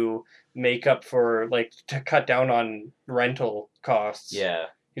to make up for like to cut down on rental costs. Yeah.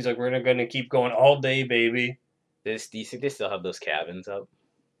 He's like, we're gonna keep going all day, baby. Do you think they still have those cabins up?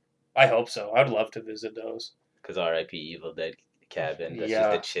 I hope so. I'd love to visit those. Because R.I.P. Evil Dead cabin. That's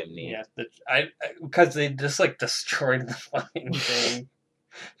Yeah. just a chimney. Yeah, because they just like destroyed the fucking thing,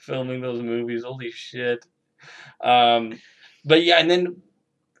 filming those movies. Holy shit. But yeah, and then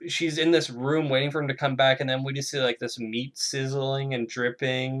she's in this room waiting for him to come back, and then we just see like this meat sizzling and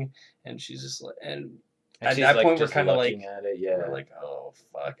dripping, and she's just like, and at she's, that like, point we're just kind of like, looking at it, yeah. we're like, oh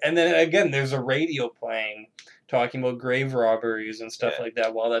fuck. And then again, there's a radio playing, talking about grave robberies and stuff Yeah. like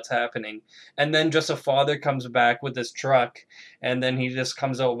that while that's happening. And then just a father comes back with this truck, and then he just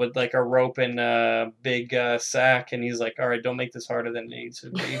comes out with like a rope and a big sack, and he's like, all right, don't make this harder than it needs to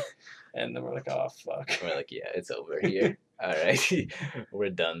be. And then we're like, oh fuck. We're like, yeah, it's over here. All right, we're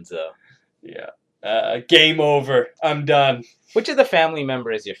done. So, Yeah. Game over. I'm done. which of the family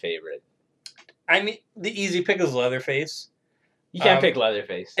member is your favorite? I mean, the easy pick is Leatherface. You can't pick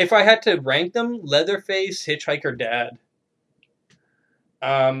Leatherface. If I had to rank them, Leatherface, Hitchhiker, Dad.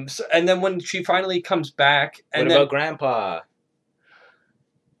 So, and then when she finally comes back, and what then about Grandpa?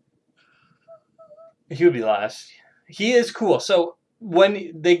 he would be last. He is cool. So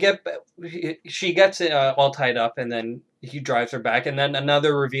when they get, she gets all tied up, and then he drives her back, and then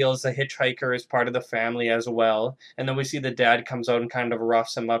another reveals the hitchhiker is part of the family as well. And then we see the dad comes out and kind of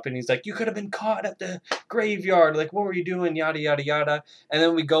roughs him up, and he's like, "You could have been caught at the graveyard. Like, what were you doing? Yada yada yada." And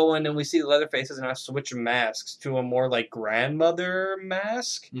then we go in and we see Leatherface and I switch masks to a more like grandmother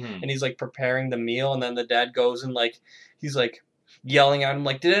mask, Mm-hmm. and he's like preparing the meal, and then the dad goes and like he's like yelling at him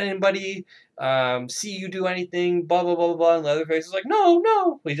like, "Did anybody see you do anything?" Blah blah blah blah blah. And Leatherface is like, "No,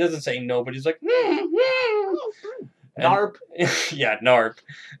 no." Well, he doesn't say no, but he's like, Narp. Yeah, Narp.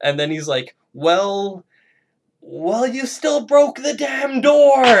 And then he's like, well, you still broke the damn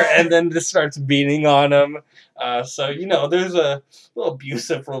door. And then just starts beating on him. So, there's a little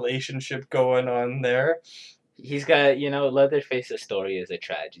abusive relationship going on there. He's got, Leatherface's story is a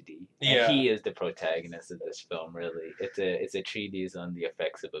tragedy, and Yeah. he is the protagonist of this film. Really, it's a treatise on the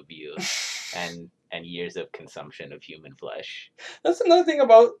effects of abuse and years of consumption of human flesh. That's another thing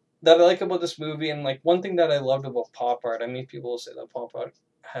about that I like about this movie, and like one thing that I loved about pop art. I mean, people will say that pop art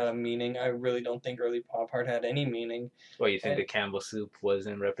had a meaning. I really don't think early pop art had any meaning. Well, you think And the Campbell soup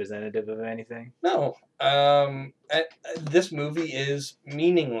wasn't representative of anything? no, this movie is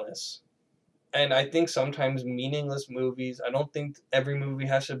meaningless. And I think sometimes meaningless movies, I don't think every movie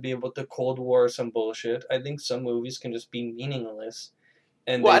has to be about the Cold War or some bullshit. I think some movies can just be meaningless.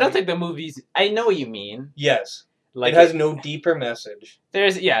 And Well, they I don't be, think the movies. I know what you mean. yes, Like it has no deeper message. there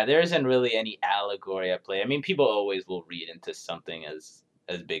isn't really any allegory at play. I mean, people always will read into something as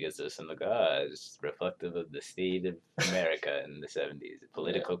big as this and like, it's reflective of the state of America in the 70s,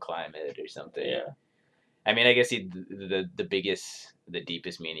 political climate or something. Yeah. I mean, I guess the biggest, the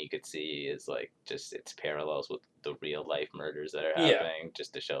deepest meaning you could see is like just its parallels with the real life murders that are Yeah. happening,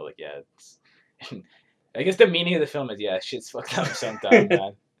 just to show like, it's. I guess the meaning of the film is shit's fucked up sometimes,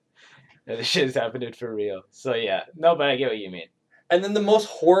 man. This shit is happening for real. So yeah, no, but I get what you mean. And then the most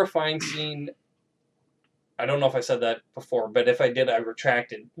horrifying scene, I don't know if I said that before, but if I did, I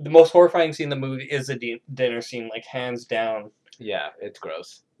retracted. The most horrifying scene in the movie is the dinner scene, like hands down. Yeah, it's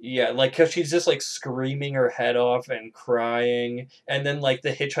gross. Yeah, like, because she's just, like, screaming her head off and crying, and then, like,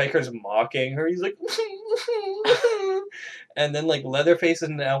 the hitchhiker's mocking her. He's like, and then, like, Leatherface is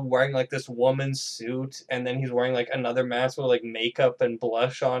now wearing, like, this woman's suit, and then he's wearing, like, another mask with, like, makeup and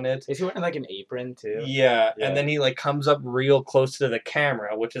blush on it. Is he wearing, like, an apron, too? Yeah, and then he, like, comes up real close to the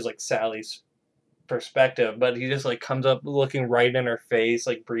camera, which is, like, Sally's perspective, but he just, like, comes up looking right in her face,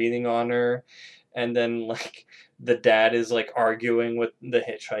 like, breathing on her, and then, like, the dad is like arguing with the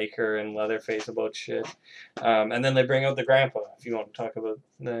hitchhiker and Leatherface about shit. And then they bring out the grandpa, if you want to talk about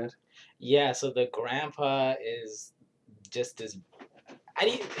that. Yeah, so the grandpa is just as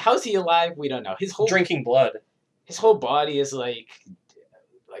how's he alive? We don't know. Drinking blood. His whole body is like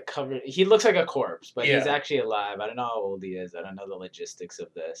covered. He looks like a corpse, but he's actually alive. I don't know how old he is. I don't know the logistics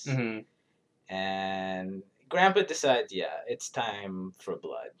of this. Mm-hmm. And grandpa decides, it's time for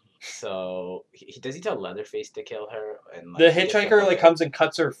blood. So does he tell Leatherface to kill her? And the hitchhiker like comes and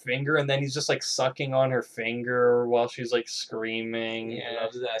cuts her finger, and then he's just like sucking on her finger while she's like screaming. He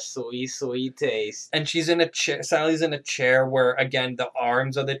loves that sweet taste. And she's in a chair. Sally's in a chair where again the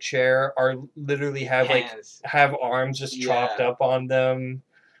arms of the chair are literally have arms just chopped up on them.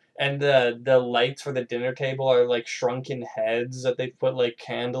 And the lights for the dinner table are like shrunken heads that they put like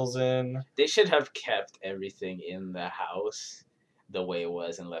candles in. They should have kept everything in the house the way it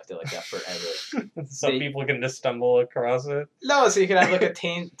was and left it like that forever. People can just stumble across it. No, so you can have like a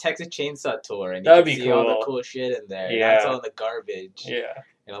Texas Chainsaw tour and you That'd can see all the cool shit in there. Yeah, it's all in the garbage. Yeah,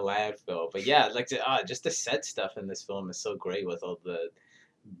 in a landfill. But yeah, like just the set stuff in this film is so great with all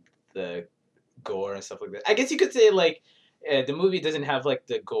the gore and stuff like that. I guess you could say like. The movie doesn't have like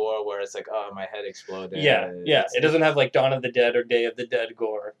the gore where it's like, oh, my head exploded. Yeah. It doesn't have like Dawn of the Dead or Day of the Dead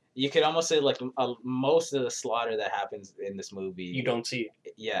gore. You could almost say like most of the slaughter that happens in this movie, you don't see.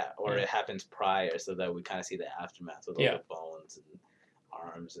 Yeah, or it happens prior, so that we kind of see the aftermath with all the bones and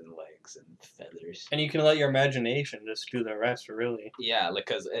arms and legs and feathers. And you can let your imagination just do the rest, really. Yeah, like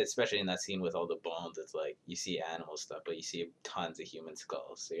because especially in that scene with all the bones, it's like you see animal stuff, but you see tons of human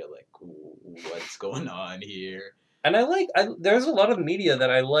skulls. So you're like, what's going on here? And there's a lot of media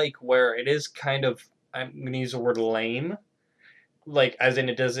that I like where it is kind of, I'm going to use the word lame, like as in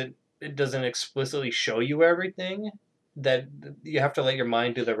it doesn't explicitly show you everything, that you have to let your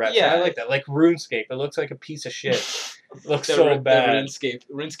mind do the rest. Yeah. And I like that. Like RuneScape, it looks like a piece of shit. It looks so bad.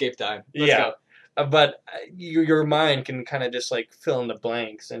 RuneScape time. Let's go. But your mind can kind of just like fill in the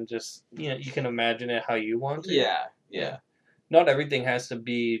blanks and just, you can imagine it how you want to. Yeah. Not everything has to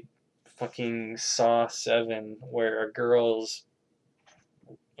be fucking Saw 7 where a girl's,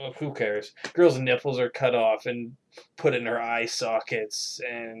 who cares? Girl's nipples are cut off and put in her eye sockets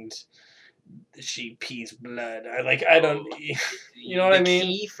and she pees blood. I don't, you know what I mean? The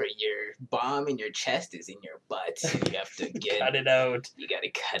key for your bomb in your chest is in your butt. You have to cut it out. You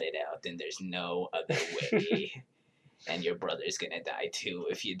gotta cut it out, and there's no other way. And your brother's gonna die too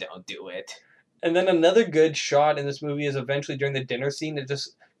if you don't do it. And then another good shot in this movie is eventually during the dinner scene, it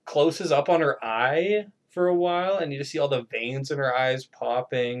just closes up on her eye for a while, and you just see all the veins in her eyes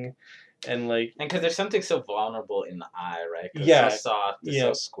popping, and because there's something so vulnerable in the eye, right? Yeah, it's so soft, it's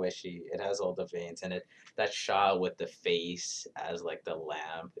so squishy. It has all the veins in it. That shot with the face as like the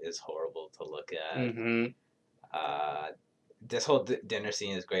lamp is horrible to look at. Mm-hmm. This whole dinner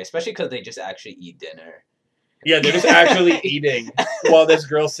scene is great, especially because they just actually eat dinner. Yeah, they're just actually eating while this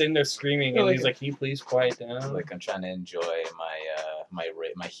girl's sitting there screaming, and Like- he's like, "Can you please quiet down?" Like I'm trying to enjoy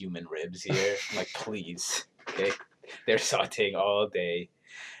my human ribs here. I'm like, please, okay. They're sautéing all day,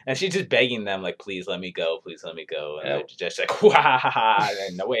 and she's just begging them like, please let me go, please let me go, and Yeah. they're just like, wah,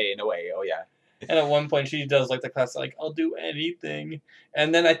 and no way, no way, oh yeah. And at one point, she does like the class, like, "I'll do anything."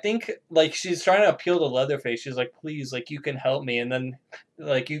 And then I think like she's trying to appeal to Leatherface. She's like, "Please, like you can help me, and then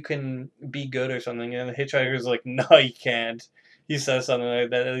like you can be good or something." And the hitchhiker's like, "No, you can't." He says something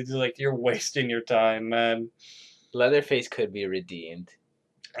like that. He's like, "You're wasting your time, man." Leatherface could be redeemed.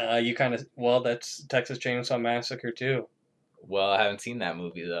 You kind of that's Texas Chainsaw Massacre too. Well, I haven't seen that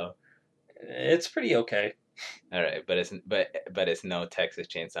movie though. It's pretty okay. All right, but it's no Texas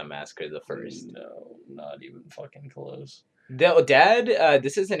Chainsaw Massacre the first. No, not even fucking close. The dad,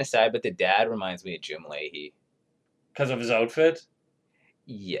 this is an aside, but the dad reminds me of Jim Leahy. Because of his outfit.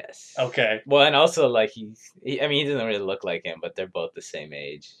 Yes. Okay. Well, and also like I mean, he doesn't really look like him, but they're both the same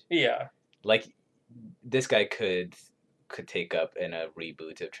age. Yeah. Like this guy could take up in a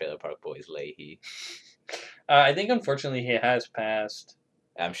reboot of Trailer Park Boys Leahy. I think unfortunately he has passed.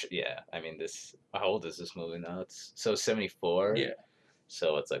 I'm sure. Yeah. I mean, how old is this movie now? It's so 74. Yeah.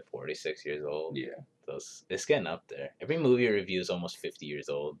 So it's like 46 years old. Yeah. So it's getting up there. Every movie review is almost 50 years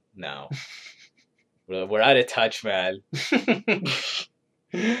old now. We're out of touch, man.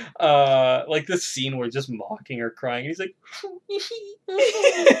 Like this scene where just mocking her crying. He's like,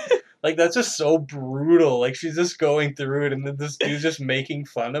 like that's just so brutal. Like she's just going through it, and then this dude's just making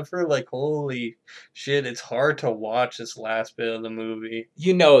fun of her. Like holy shit, it's hard to watch this last bit of the movie.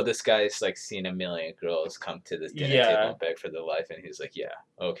 You know, this guy's like seen a million girls come to this dinner Yeah. table and beg for their life, and he's like, yeah,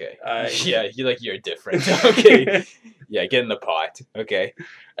 okay, I- yeah, you're different. Okay, yeah, get in the pot. Okay.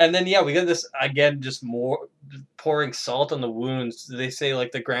 And then yeah, we got this again, just more pouring salt on the wounds. They say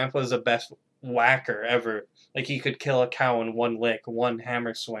like the grandpa's the best whacker ever. Like he could kill a cow in one lick, one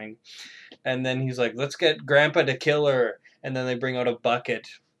hammer swing. And then he's like, "Let's get grandpa to kill her." And then they bring out a bucket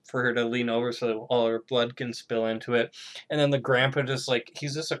for her to lean over so all her blood can spill into it. And then the grandpa just like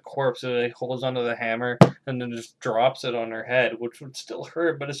he's just a corpse, so he holds onto the hammer and then just drops it on her head, which would still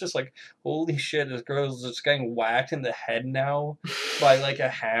hurt, but it's just like, holy shit, this girl's just getting whacked in the head now by like a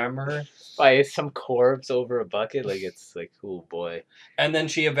hammer. By some corpse over a bucket, like it's like, oh boy. And then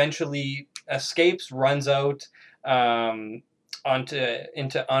she eventually escapes, runs out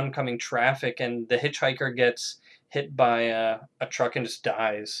into oncoming traffic, and the hitchhiker gets hit by a truck and just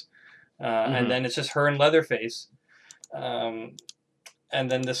dies. And then it's just her and Leatherface. And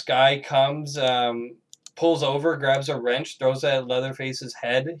then this guy comes, pulls over, grabs a wrench, throws it at Leatherface's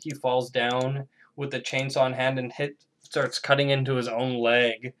head. He falls down with the chainsaw in hand and starts cutting into his own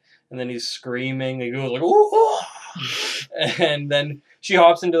leg. And then he's screaming. He goes like, "Ooh!" And then she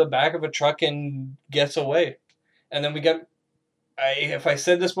hops into the back of a truck and gets away. And then we get, if I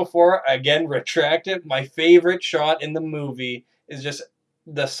said this before, again, retract it. My favorite shot in the movie is just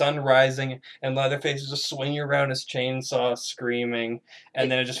the sun rising and Leatherface is just swinging around his chainsaw, screaming, and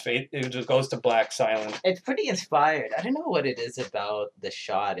then it just goes to black silent. It's pretty inspired. I don't know what it is about the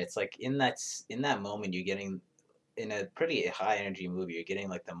shot. It's like in that moment you're getting, in a pretty high energy movie, you're getting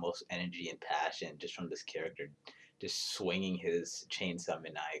like the most energy and passion just from this character just swinging his chainsaw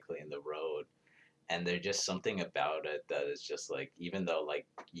maniacally in the road. And there's just something about it that is just like, even though like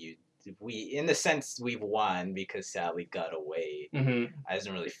in the sense we've won because Sally got away, Mm-hmm. I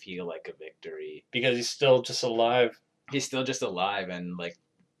doesn't really feel like a victory. Because he's still just alive. He's still just alive, and like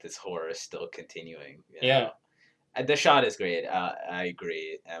this horror is still continuing. You know? Yeah. The shot is great. I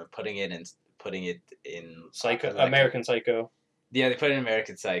agree. Putting it in Psycho, like, American Psycho. Yeah, they put it in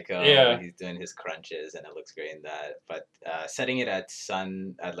American Psycho. Yeah. He's doing his crunches, and it looks great in that. But setting it at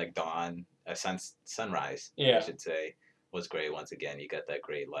like dawn, sunrise, Yeah. I should say, was great. Once again, you got that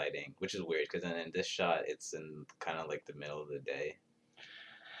great lighting, which is weird because then in this shot, it's in kind of like the middle of the day.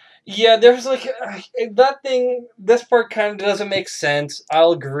 Yeah, there's like that thing. This part kind of doesn't make sense.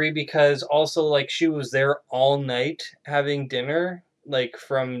 I'll agree because also like she was there all night having dinner, like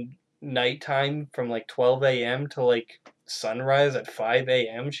from nighttime from like 12 a.m. to like sunrise at 5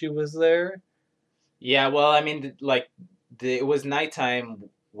 a.m. She was there. Yeah, well, I mean, like it was nighttime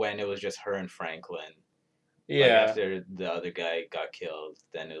when it was just her and Franklin. Like, Yeah, after the other guy got killed,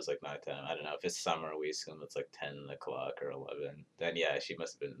 then it was like nighttime. I don't know if it's summer. We assume it's like 10 o'clock or 11. Then yeah, she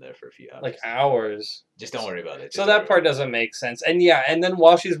must have been there for a few hours. like hours. Just don't worry about it. So that part doesn't make sense. And yeah, and then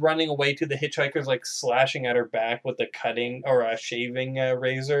while she's running away to the hitchhiker's like slashing at her back with the cutting or a shaving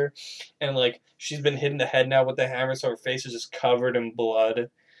razor, and like she's been hit in the head now with the hammer, so her face is just covered in blood,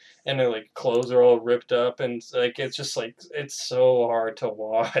 and her like clothes are all ripped up, and like it's just like it's so hard to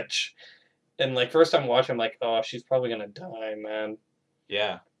watch. And like first time watching, I'm like, oh, she's probably gonna die, man.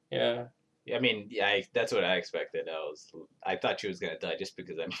 Yeah. Yeah. I mean, yeah, that's what I expected. I thought she was gonna die just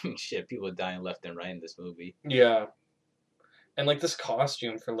because I mean, shit, people dying left and right in this movie. Yeah. And like this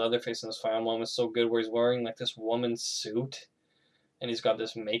costume for Leatherface in this final moment is so good, where he's wearing like this woman's suit, and he's got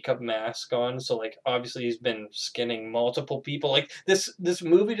this makeup mask on. So like obviously he's been skinning multiple people. Like this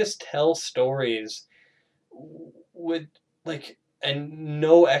movie just tells stories with like and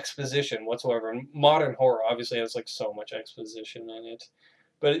no exposition whatsoever. And modern horror obviously has like so much exposition in it,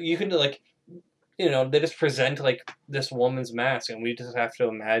 but you can like they just present like this woman's mask, and we just have to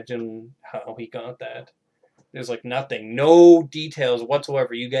imagine how he got that. There's like nothing, no details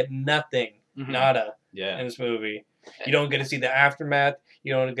whatsoever. You get nothing, nada, Yeah. in this movie. You don't get to see the aftermath.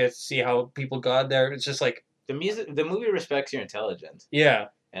 You don't get to see how people got there. It's just like the movie respects your intelligence. Yeah.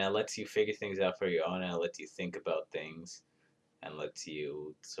 And it lets you figure things out for your own, and it lets you think about things, and lets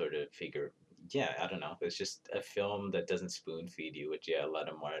you sort of figure. Yeah, I don't know. It's just a film that doesn't spoon feed you, which a lot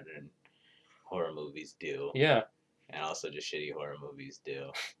of modern horror movies do. Yeah. And also just shitty horror movies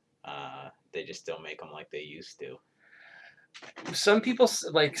do. They just don't make them like they used to. Some people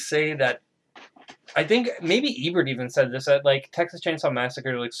like say that. I think maybe Ebert even said this, that like Texas Chainsaw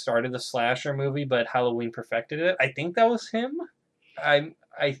Massacre like started the slasher movie, but Halloween perfected it. I think that was him. I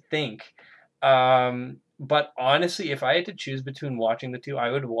think. But honestly, if I had to choose between watching the two,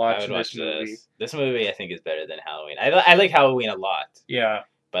 I would watch this movie. This movie, I think, is better than Halloween. I like Halloween a lot. Yeah.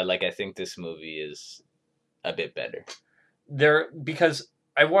 But like, I think this movie is a bit better. Because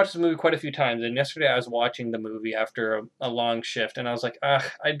I've watched the movie quite a few times, and yesterday I was watching the movie after a long shift, and I was like,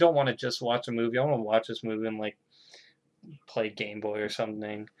 I don't want to just watch a movie. I want to watch this movie and like play Game Boy or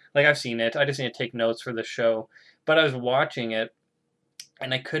something. Like I've seen it. I just need to take notes for the show. But I was watching it,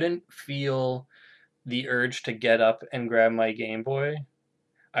 and I couldn't feel the urge to get up and grab my Game Boy.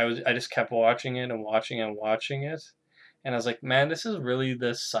 I just kept watching it and watching and watching it. And I was like, man, this is really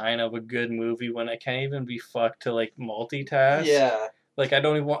the sign of a good movie when I can't even be fucked to like multitask. Yeah. Like I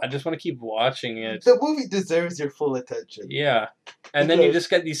just want to keep watching it. The movie deserves your full attention. Yeah. And then you just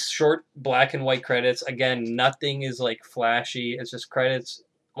get these short black and white credits. Again, nothing is like flashy. It's just credits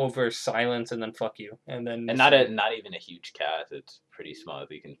over silence and then fuck you. And not even a huge cast. It's pretty small.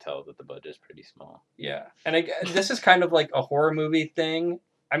 You can tell that the budget's pretty small. Yeah. And this is kind of like a horror movie thing.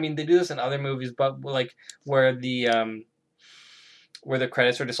 I mean, they do this in other movies, but like where the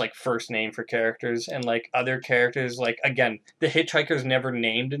credits are just like first name for characters, and like other characters, like again, the hitchhiker's never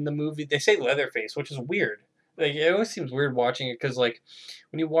named in the movie. They say Leatherface, which is weird. Like it always seems weird watching it, because like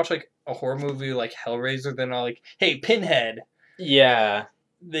when you watch like a horror movie like Hellraiser, they're not like, hey, Pinhead. Yeah.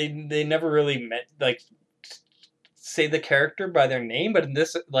 They never really met like say the character by their name, but in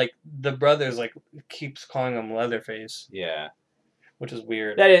this, like the brothers like keeps calling him Leatherface. Yeah. Which is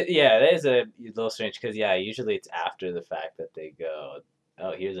weird. That is a little strange, because usually it's after the fact that they go,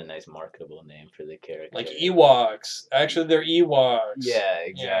 oh, here's a nice marketable name for the character. Like Ewoks. Actually, they're Ewoks. Yeah,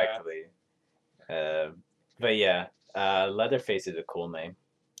 exactly. Yeah. But yeah, Leatherface is a cool name.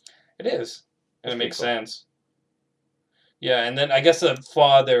 It is, and it makes sense. Yeah, and then I guess the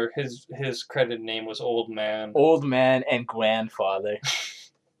father, his credit name was Old Man. Old Man and Grandfather.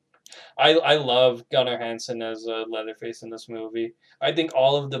 I love Gunnar Hansen as Leatherface in this movie. I think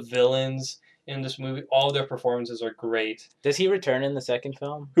all of the villains in this movie, all of their performances are great. Does he return in the second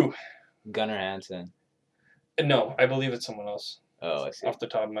film? Who? Gunnar Hansen. No, I believe it's someone else. Oh, I see. Off the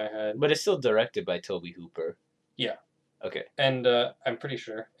top of my head. But it's still directed by Tobe Hooper. Yeah. Okay. And I'm pretty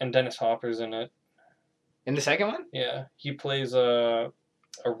sure. And Dennis Hopper's in it. In the second one? Yeah. He plays a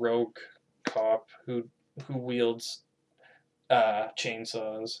rogue cop who wields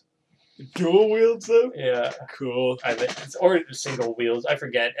chainsaws. Dual wields them? Yeah. Cool. Or single wheels. I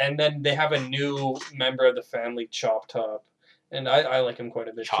forget. And then they have a new member of the family, Chop Top. And I like him quite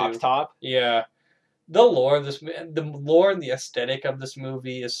a bit, Chop too. Top? Yeah. The lore of the lore and the aesthetic of this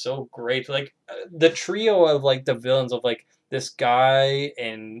movie is so great. Like, the trio of, like, the villains of, like, this guy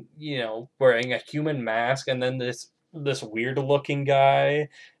and, wearing a human mask, and then this weird-looking guy,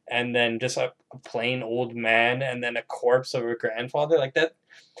 and then just a plain old man, and then a corpse of a grandfather. Like, that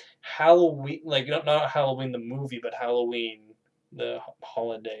Halloween, like, not Halloween the movie, but Halloween the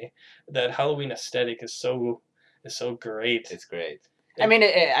holiday. That Halloween aesthetic is so great. It's great. I mean,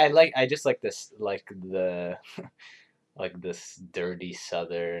 I just like this, like the, like this dirty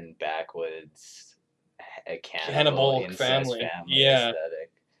Southern backwoods, cannibal family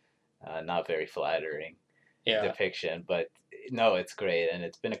aesthetic. Not very flattering depiction, but no, it's great, and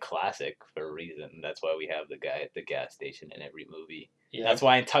it's been a classic for a reason. That's why we have the guy at the gas station in every movie. Yeah. That's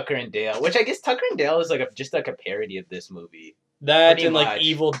why in Tucker and Dale, which I guess Tucker and Dale is just like a parody of this movie. That Pretty and like much.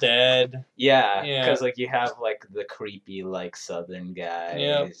 Evil Dead. Yeah, Yeah. because like you have like the creepy like Southern guy.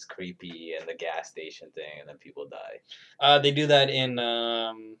 Yep. He's creepy, and the gas station thing, and then people die. They do that in.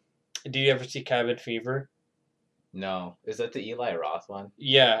 Did you ever see Cabin Fever? No, is that the Eli Roth one?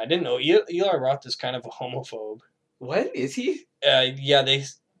 Yeah, I didn't know. Eli Roth is kind of a homophobe. What is he? Yeah,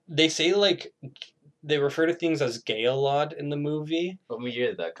 they say like they refer to things as gay a lot in the movie. What year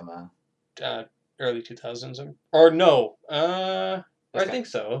did that come out? Early 2000s or no? I Okay. think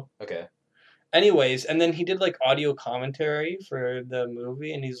so. Okay. Anyways, and then he did like audio commentary for the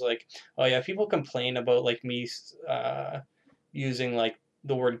movie, and he's like, "Oh yeah, people complain about like me using like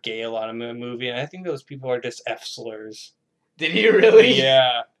the word gay a lot in the movie, and I think those people are just F slurs." Did he really?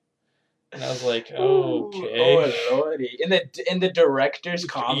 Yeah. And I was like, Ooh, okay. oh lordy! In the director's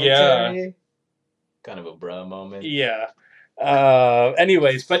commentary. Kind of a bro moment. Yeah.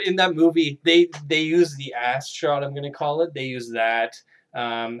 Anyways, but in that movie, they use the ass shot. I'm gonna call it. They use that.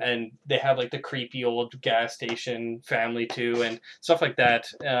 And they have like the creepy old gas station family too, and stuff like that.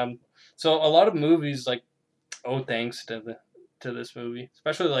 So a lot of movies like owe thanks to this movie,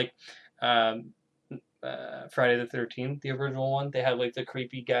 especially like um, Friday the 13th, the original one. They have like the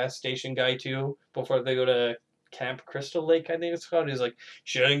creepy gas station guy too before they go to Camp Crystal Lake, I think it's called. He's like,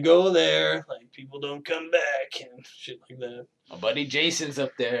 shouldn't go there. Like people don't come back and shit like that. My buddy Jason's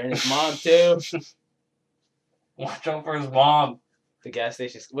up there and his mom too. Watch out for his mom. The gas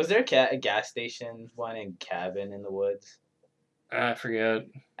station. Was there a gas station one in Cabin in the Woods? I forget.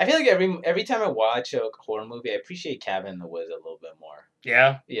 I feel like every time I watch a horror movie, I appreciate Cabin in the Woods a little bit more.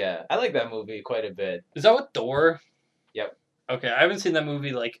 Yeah. Yeah, I like that movie quite a bit. Is that with Thor? Yep. Okay, I haven't seen that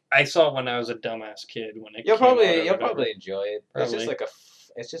movie. Like I saw it when I was a dumbass kid when it. You'll came out or probably whatever. enjoy it. Probably.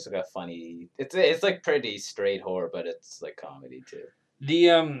 It's just like a funny. It's like pretty straight horror, but it's like comedy too.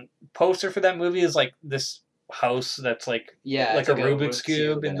 The poster for that movie is like this house that's like Yeah, like it's a Rubik's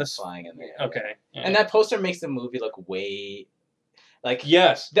cube in and this. it's flying in there. Okay. Yeah. And that poster makes the movie look way. Like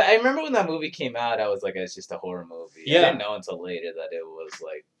yes, I remember when that movie came out, I was like, it's just a horror movie. Yeah. I didn't know until later that it was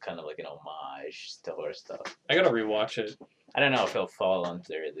like kind of like an homage to horror stuff. I gotta rewatch it. I don't know if it'll fall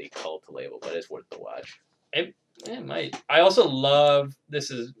under the cult label, but it's worth the watch. It might. I also love.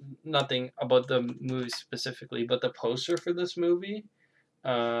 This is nothing about the movie specifically, but the poster for this movie.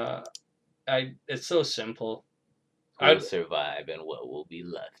 It's so simple. Who'll survive and what will be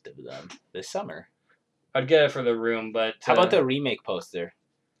left of them this summer? I'd get it for the room, but how about the remake poster?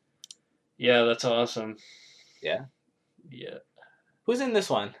 Yeah, that's awesome. Yeah. Yeah. Who's in this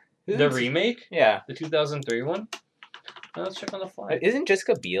one? The remake? Yeah. The 2003 one? Let's check on the fly. Isn't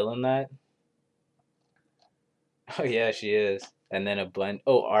Jessica Biel in that? Oh yeah, she is. And then a blend.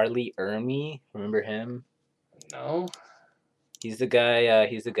 Oh, Arlie Ermy. Remember him? No. He's the guy.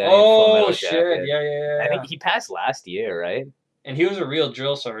 He's the guy. Oh in Full Metal shit! Jacket. Yeah. I think he passed last year, right? And he was a real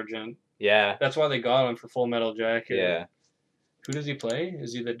drill sergeant. Yeah. That's why they got him for Full Metal Jacket. Yeah. Who does he play?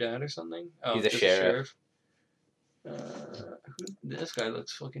 Is he the dad or something? Oh, he's a sheriff. This guy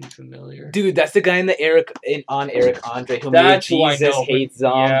looks fucking familiar. Dude, that's the guy in the Eric Andre who That's made who I Jesus know, Hates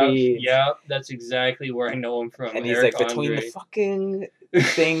Zombies. Yeah, that's exactly where I know him from. And he's Eric like, between Andre. the fucking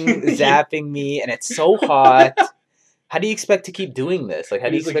thing zapping me, and it's so hot. How do you expect to keep doing this? Like, how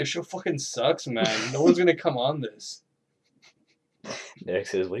do you He's like, expect? the show fucking sucks, man. No one's gonna come on this. Derek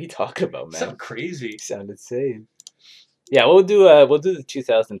says, "What are you talking about, man?" So crazy. Sounded insane. Yeah, we'll do the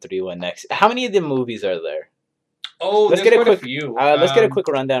 2003 one next. How many of the movies are there? Oh, let's there's get a quite quick. a few. Let's get a quick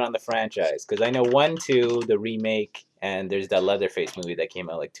rundown on the franchise because I know 1, 2, the remake, and there's that Leatherface movie that came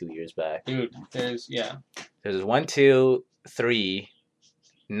out like 2 years back. Dude, there's 1, 2, 3,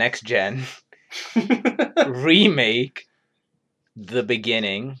 next gen, remake, the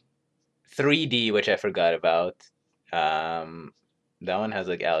beginning, 3D, which I forgot about. That one has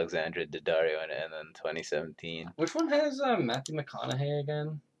like Alexandra Daddario in it, and then 2017. Which one has Matthew McConaughey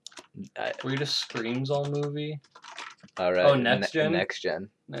again? Where he just screams all movie. All right. Oh, next gen. Next gen.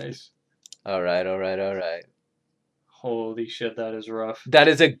 Nice. All right. Holy shit, that is rough. That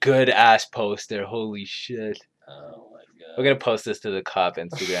is a good ass poster. Holy shit. Oh my god. We're gonna post this to the cop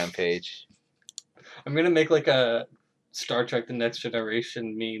Instagram page. I'm gonna make like a Star Trek: The Next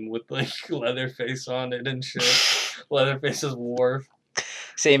Generation meme with like Leatherface on it and shit. Leatherface's Worf.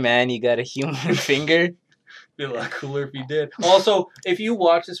 Say, man, you got a human finger? Be a lot cooler if you did. Also, if you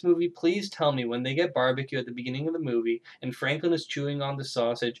watch this movie, please tell me when they get barbecue at the beginning of the movie and Franklin is chewing on the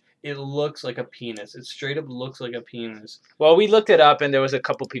sausage, it looks like a penis. It straight up looks like a penis. Well, we looked it up and there was a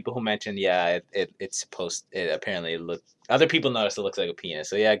couple people who mentioned, it's supposed. It apparently looked. Other people noticed it looks like a penis.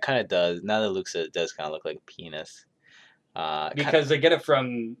 So yeah, it kind of does. Now that it looks, it does kind of look like a penis. Because they get it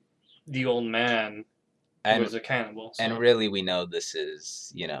from the old man. And was a cannibal. So. and really, we know this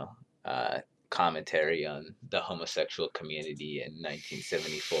is commentary on the homosexual community in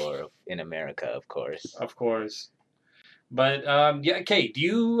 1974 in America, of course. Of course. But yeah, okay. Do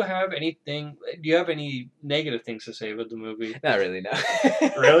you have anything? Do you have any negative things to say about the movie? Not really, no.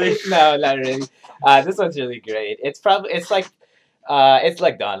 Really? No, not really. This one's really great. It's like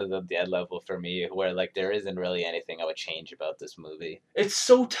Dawn of the Dead level for me, where like there isn't really anything I would change about this movie. It's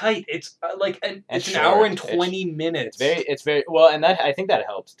so tight. It's it's an short. hour and 20 minutes. It's very well, and that I think that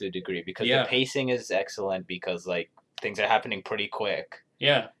helps to a degree because Yeah. the pacing is excellent because like things are happening pretty quick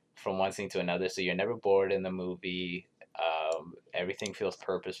Yeah. from one scene to another, so you're never bored in the movie. Everything feels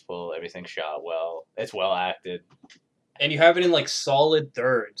purposeful. Everything's shot well. It's well acted. And you have it in like solid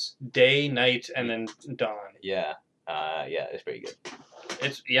thirds, day, night, and then dawn. Yeah. Yeah, it's pretty good.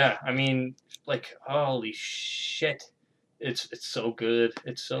 It's yeah. I mean, like holy shit. It's so good.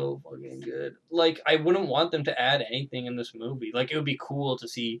 It's so fucking good. Like I wouldn't want them to add anything in this movie. Like it would be cool to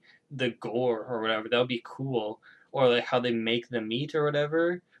see the gore or whatever. That would be cool. Or like how they make the meat or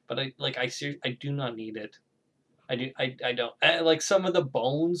whatever. But I do not need it. I don't. Like some of the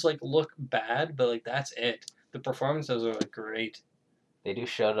bones like look bad, but like that's it. The performances are like great. They do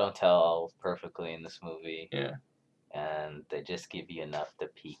show don't tell perfectly in this movie. Yeah. And they just give you enough to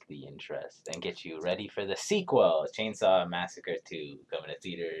pique the interest and get you ready for the sequel, Chainsaw Massacre 2, coming to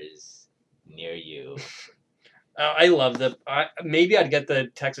theaters near you. I love the. Maybe I'd get the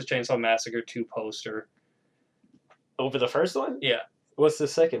Texas Chainsaw Massacre 2 poster. Over the first one? Yeah. What's the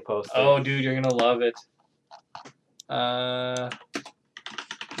second poster? Oh, dude, you're gonna love it.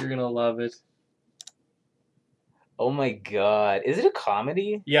 You're gonna love it. Oh my god. Is it a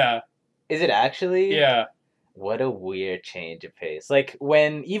comedy? Yeah. Is it actually? Yeah. What a weird change of pace. Like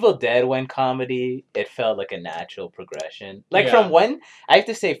when Evil Dead went comedy, it felt like a natural progression. Like Yeah. from one, I have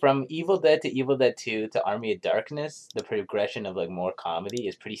to say, from Evil Dead to Evil Dead 2 to Army of Darkness, the progression of like more comedy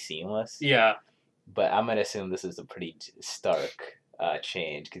is pretty seamless. Yeah. But I'm gonna assume this is a pretty stark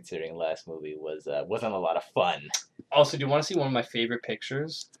change, considering last movie wasn't a lot of fun. Also, do you want to see one of my favorite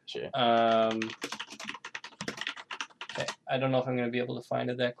pictures? Sure. Okay. I don't know if I'm gonna be able to find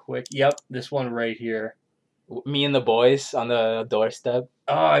it that quick. Yep, this one right here. Me and the boys on the doorstep.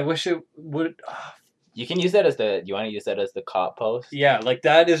 Oh, I wish it would. You can use that as the. You want to use that as the cop post? Yeah, like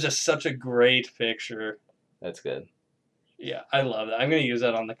that is just such a great picture. That's good. Yeah, I love that. I'm gonna use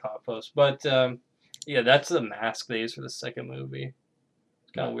that on the cop post. But yeah, that's the mask they use for the second movie.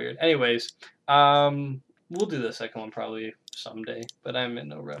 It's kind of weird. Anyways, we'll do the second one probably someday, but I'm in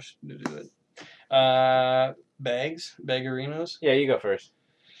no rush to do it. Bagarinos. Yeah, you go first.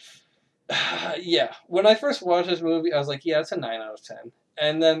 Yeah, when I first watched this movie, I was like, yeah, it's a 9 out of 10.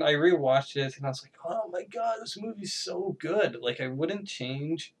 And then I rewatched it, and I was like, oh my god, this movie's so good. Like, I wouldn't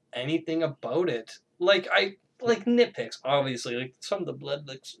change anything about it. Like nitpicks, obviously. Like, some of the blood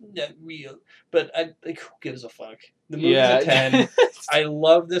looks not real. But, who gives a fuck? The movie's a 10. I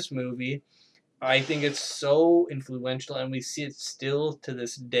love this movie. I think it's so influential, and we see it still to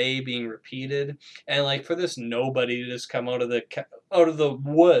this day being repeated. And like for this nobody to just come out of the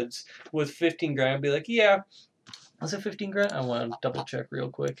woods with 15 grand and be like, yeah, was it 15 grand? I want to double check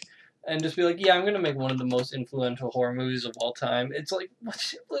real quick, and just be like, yeah, I'm gonna make one of the most influential horror movies of all time. It's like what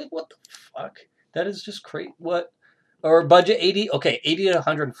the fuck? That is just crazy. What? Or budget 80? Okay, 80 to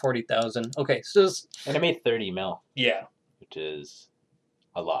 140,000. Okay, so and it made 30 mil. Yeah, which is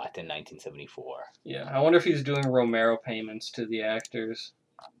a lot in 1974. Yeah, I wonder if he's doing Romero payments to the actors.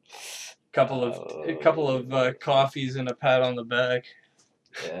 Couple of coffees and a pat on the back.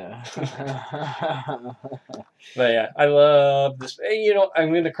 Yeah. But yeah, I love this. You know,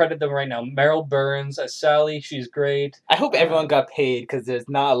 I'm going to credit them right now. Meryl Burns as Sally, she's great. I hope everyone got paid because there's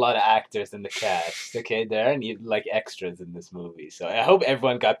not a lot of actors in the cast. Okay, there aren't like extras in this movie, so I hope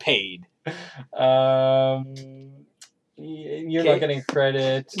everyone got paid. You're not getting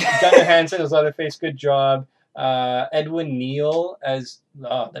credit. Gunnar Hansen as Leatherface, good job. Edwin Neal as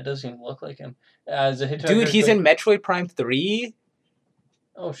that doesn't even look like him as a hitchhiker. Dude, he's in Metroid Prime 3.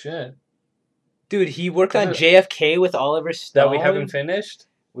 Oh shit. Dude, he worked on JFK with Oliver Stone. That we haven't finished.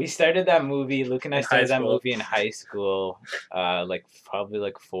 We started that movie. Luke and I started that movie in high school,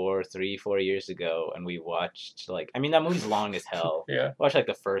 probably 4 years ago, and we watched that movie's long as hell. Yeah. Watched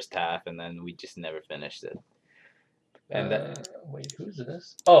the first half, and then we just never finished it. And wait, who's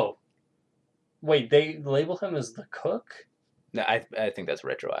this? Oh, wait, they label him as the cook? No, I think that's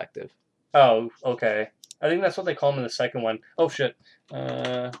retroactive. Oh, okay. I think that's what they call him in the second one. Oh shit.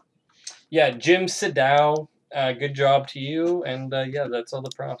 Yeah, Jim Sadow Good job to you, and yeah, that's all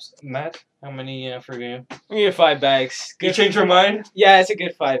the props. Matt, how many for you? I'm gonna 5 bags. You change your mind? Yeah, it's a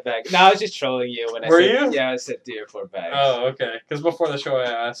good 5 bag. No, I was just trolling you when I Were said. you? Yeah, I said 3 or 4 bags. Oh, okay. Because before the show,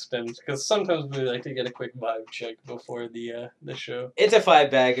 I asked, and because sometimes we like to get a quick vibe check before the show. It's a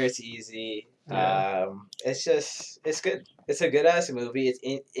 5 bagger. It's easy. Yeah. It's good. It's a good ass movie.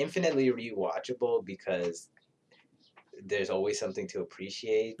 It's infinitely rewatchable because there's always something to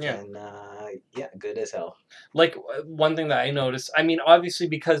appreciate. Yeah. And yeah, good as hell. Like one thing that I noticed. I mean, obviously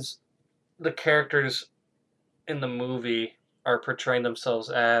because the characters in the movie are portraying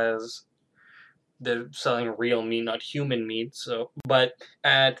themselves as they're selling real meat, not human meat. So, but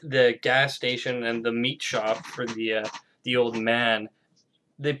at the gas station and the meat shop for the old man,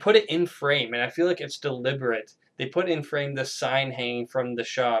 they put it in frame, and I feel like it's deliberate. They put in frame the sign hanging from the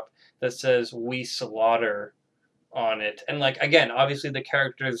shop that says "We Slaughter" on it, and like again, obviously the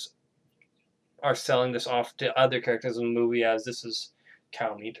characters are selling this off to other characters in the movie as this is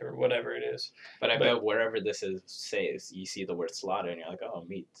cow meat or whatever it is. But I bet wherever this says, you see the word slaughter and you're like, oh,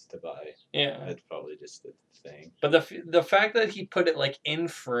 meat to buy. Yeah. That's probably just the thing. But the fact that he put it like in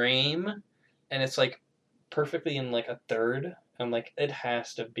frame and it's like perfectly in like a third, I'm like, it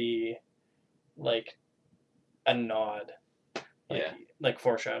has to be like a nod. Like, yeah. Like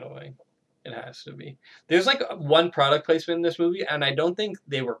foreshadowing. It has to be. There's like one product placement in this movie, and I don't think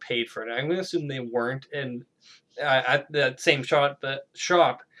they were paid for it. I'm going to assume they weren't. And at that same shop that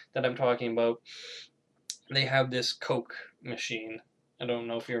I'm talking about, they have this Coke machine. I don't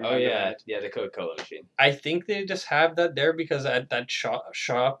know if you remember. Oh yeah, that. Yeah, the Coca-Cola machine. I think they just have that there because at that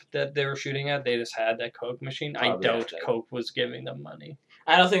shop that they were shooting at, they just had that Coke machine. Probably I doubt Coke was giving them money.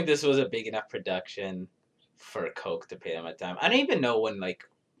 I don't think this was a big enough production for Coke to pay them a dime. I don't even know when like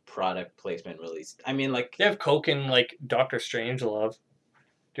product placement released. I mean, like they have Coke in like Doctor Strangelove.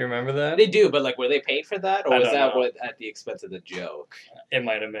 Do you remember that? They do, but like, were they paid for that, or was that what at the expense of the joke? It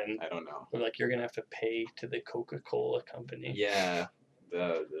might have been. I don't know. But like, you're gonna have to pay to the Coca-Cola company. Yeah,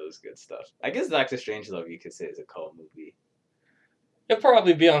 that was good stuff. I guess Doctor Strangelove you could say is a cult movie. It'll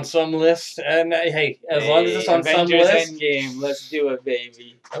probably be on some list, and hey, as long as it's on Avengers some list. Endgame, let's do it,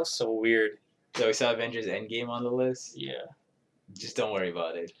 baby. That was so weird. So we saw Avengers Endgame on the list. Yeah. Just don't worry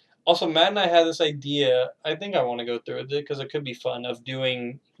about it. Also, Matt and I had this idea. I think I want to go through with it because it could be fun of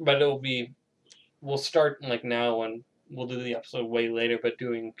doing, but it'll be. We'll start like now and we'll do the episode way later, but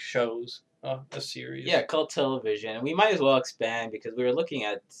doing shows, a series. Yeah, cult television, and we might as well expand because we were looking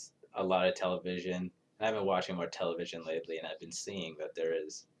at a lot of television. And I've been watching more television lately, and I've been seeing that there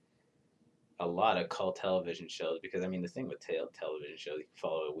is a lot of cult television shows. Because I mean, the thing with television shows, you can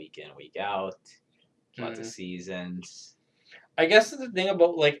follow it week in, week out, lots of seasons. I guess the thing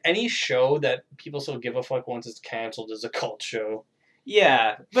about like any show that people still give a fuck once it's canceled is a cult show.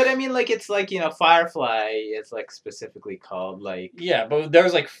 Yeah, but I mean, like it's like Firefly. It's like specifically called like. Yeah, but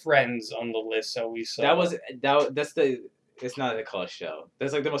there's like Friends on the list, so we saw. That's the. It's not a cult show.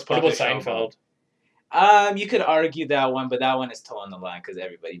 That's like the most popular. What about Seinfeld? You could argue that one, but that one is toe on the line because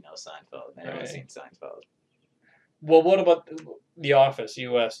everybody knows Seinfeld. Everyone's seen Seinfeld. Well, what about The Office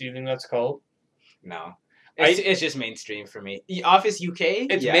US? Do you think that's cult? No. It's just mainstream for me. Office UK?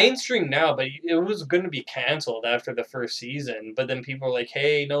 It's mainstream now, but it was going to be canceled after the first season. But then people were like,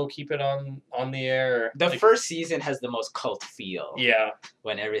 hey, no, keep it on the air. The first season has the most cult feel. Yeah.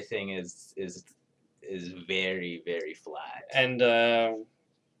 When everything is very, very flat. And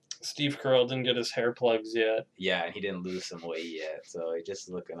Steve Carell didn't get his hair plugs yet. Yeah, and he didn't lose some weight yet. So he's just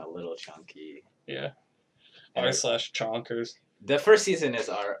looking a little chunky. Yeah. R/chonkers. The first season is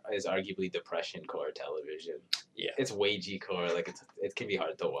arguably depression core television. Yeah, it's wagey core. Like it can be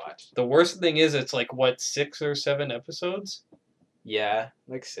hard to watch. The worst thing is it's like what 6 or 7 episodes. Yeah,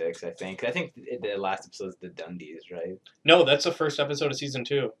 like 6, I think. I think the last episode is the Dundies, right? No, that's the first episode of season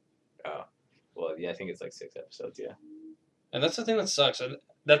 2. Oh, well, yeah, I think it's like 6 episodes. Yeah, and that's the thing that sucks.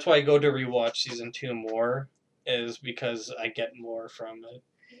 That's why I go to rewatch season 2 more, is because I get more from it.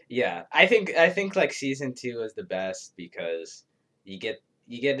 Yeah, I think like season 2 is the best because you get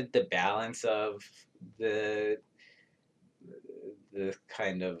the balance of the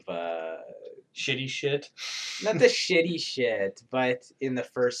kind of shitty shit. Not the shitty shit, but in the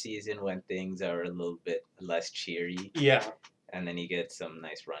first season when things are a little bit less cheery. Yeah. And then you get some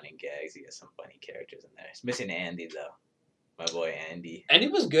nice running gags. You get some funny characters in there. It's missing Andy though. My boy Andy. Andy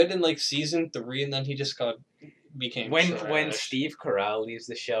was good in like season 3, and then he just became when Steve Carell leaves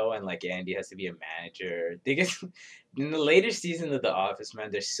the show and like Andy has to be a manager. They get in the later season of The Office,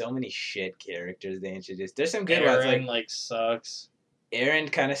 man. There's so many shit characters they introduced. There's some good ones. Like sucks. Aaron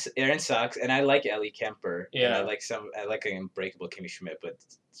sucks, and I like Ellie Kemper. Yeah. And I like Unbreakable Kimmy Schmidt, but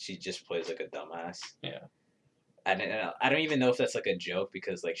she just plays like a dumbass. Yeah. I don't even know if that's like a joke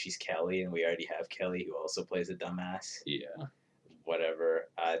because like she's Kelly and we already have Kelly who also plays a dumbass. Yeah. Whatever.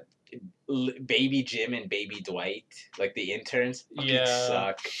 Baby Jim and Baby Dwight, like the interns, fucking Yeah.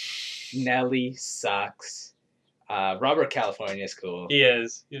 suck. Nelly sucks. Robert California is cool. He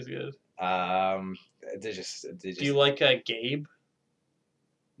is. He's good. They're just. Do you like Gabe?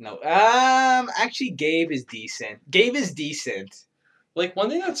 No. Actually, Gabe is decent. Like one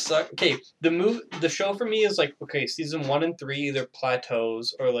thing that sucks. Okay, the show for me is like okay, season 1 and 3 either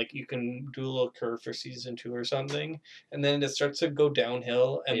plateaus or like you can do a little curve for season 2 or something, and then it starts to go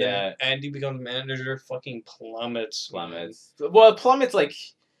downhill, and then Andy becomes manager, fucking plummets. Well, it plummets like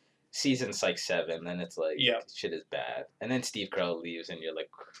season's like 7, then it's like shit is bad, and then Steve Carell leaves, and you're like,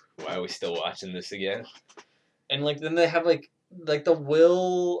 why are we still watching this again? And like then they have like the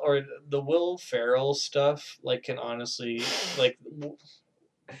Will Ferrell stuff like can honestly like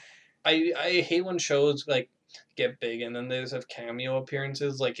I hate when shows like get big and then they just have cameo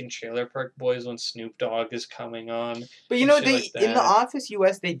appearances like in Trailer Park Boys when Snoop Dogg is coming on. But you know they in The Office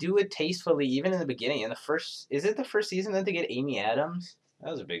US they do it tastefully even in the beginning. In the first the first season that they get Amy Adams?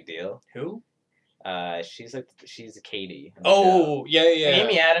 That was a big deal. Who? She's Katie. Oh, yeah. And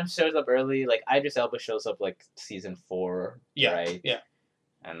Amy Adams shows up early. Like Idris Elba shows up like season 4. Yeah, right? Yeah.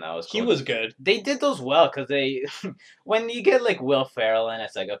 And that was cool. He was good. They did those well because they, when you get like Will Ferrell in,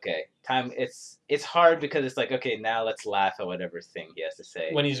 it's like okay, it's hard because it's like okay now let's laugh at whatever thing he has to say.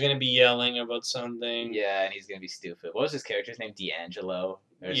 When he's gonna be yelling about something. Yeah, and he's gonna be stupid. What was his character's name? D'Angelo.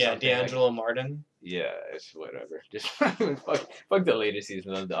 D'Angelo like, Martin. Yeah, it's whatever. Just fuck the later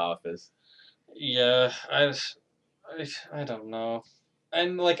season of The Office. Yeah, I don't know.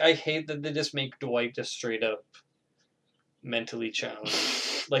 And like I hate that they just make Dwight just straight up mentally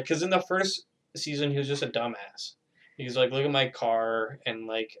challenged. Like cuz in the first season he was just a dumbass. He's like look at my car and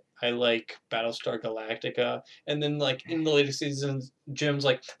like I like Battlestar Galactica, and then like in the later seasons Jim's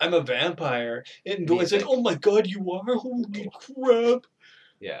like I'm a vampire and Dwight's like oh my god you are, holy crap.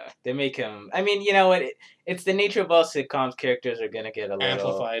 Yeah, they make him. I mean, you know what? It's the nature of all sitcoms. Characters are gonna get a little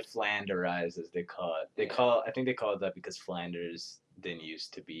amplified, Flanderized, as they call it. I think they call it that because Flanders didn't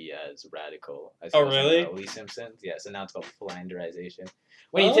used to be as radical as really? Lee Simpsons. Yeah, so now it's called Flanderization.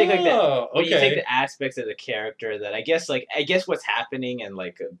 When you take like that, when you take the aspects of the character that I guess what's happening and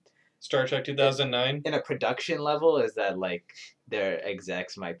like Star Trek 2009 in a production level is that like their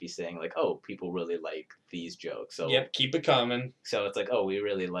execs might be saying like, oh, people really like these jokes. So yep, keep it coming. So it's like, oh, we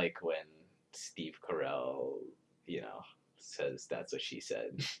really like when Steve Carell, says that's what she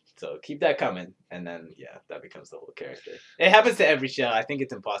said. So keep that coming, and then that becomes the whole character. It happens to every show. I think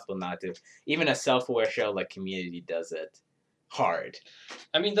it's impossible not to. Even a self-aware show like Community does it hard.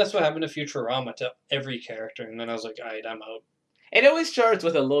 I mean, that's what happened to Futurama to every character, and then I was like, alright, I'm out. It always starts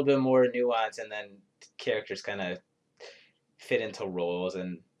with a little bit more nuance, and then characters kind of fit into roles,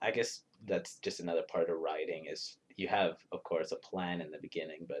 and I guess that's just another part of writing is you have, of course, a plan in the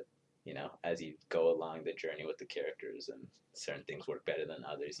beginning, but, as you go along the journey with the characters and certain things work better than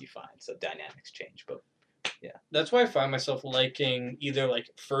others, you find. So dynamics change, but yeah. That's why I find myself liking either, like,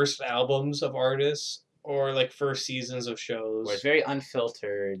 first albums of artists or, like, first seasons of shows. Where it's very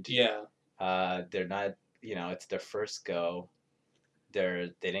unfiltered. Yeah. They're not, it's their first go.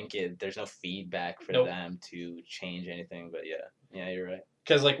 They didn't get. There's no feedback for them to change anything. But yeah, you're right.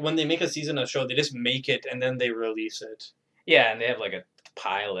 Because like when they make a season of a show, they just make it and then they release it. Yeah, and they have like a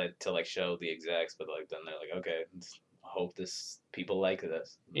pilot to like show the execs, but like then they're like, okay, hope people like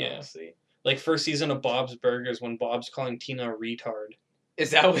this. Yeah. Let's see. Like first season of Bob's Burgers when Bob's calling Tina a retard.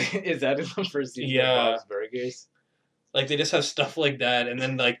 Is that in the first season of Bob's Burgers? Like they just have stuff like that, and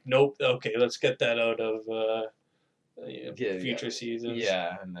then like nope, okay, let's get that out of. Future seasons.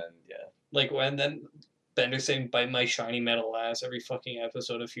 Yeah, and then like when then Bender's saying "bite my shiny metal ass" every fucking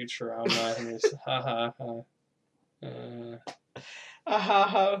episode of Futurama, and it's ha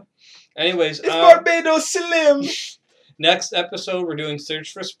ha. Anyways, it's Barbados Slim. Next episode, we're doing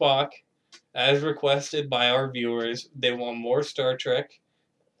Search for Spock, as requested by our viewers. They want more Star Trek.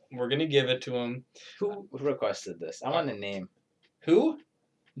 We're gonna give it to them. Who requested this? I want a name. Who?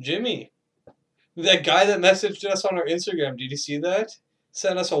 Jimmy. That guy that messaged us on our Instagram, did you see that?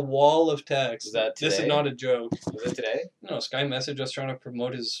 Sent us a wall of text. Was that today? This is not a joke. Was it today? No, Sky messaged us trying to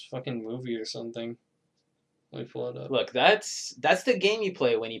promote his fucking movie or something. Let me pull it up. Look, that's the game you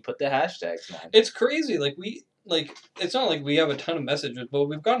play when you put the hashtags, man. It's crazy. It's not like we have a ton of messages, but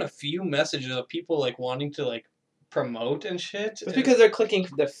we've gotten a few messages of people like wanting to like promote and shit. It's because they're clicking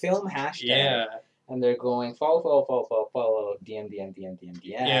the film hashtag. Yeah. And they're going follow, DM.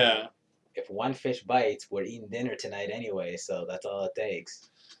 Yeah. If one fish bites, we're eating dinner tonight anyway, so that's all it takes.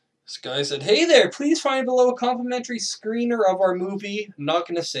 This guy said, "Hey there, please find below a complimentary screener of our movie." I'm not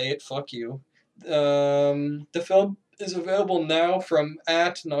gonna say it. Fuck you. The film is available now from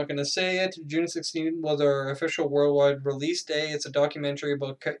not gonna say it. June 16th was our official worldwide release day. It's a documentary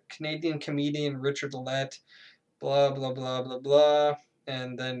about Canadian comedian Richard Lett. Blah blah blah blah blah.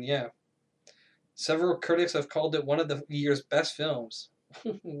 And then yeah, several critics have called it one of the year's best films.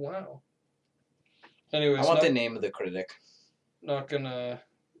 Wow. Anyways, I want the name of the critic. Not gonna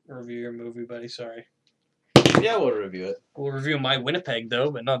review your movie, buddy. Sorry. Yeah, we'll review it. We'll review my Winnipeg though,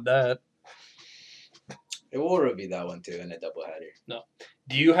 but not that. It will review that one too in a doubleheader. No.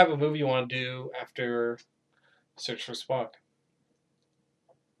 Do you have a movie you want to do after Search for Spock?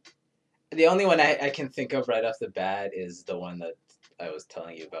 The only one I can think of right off the bat is the one that I was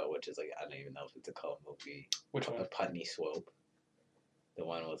telling you about, which is like, I don't even know if it's a cult movie. Which one? A Putney Swope. The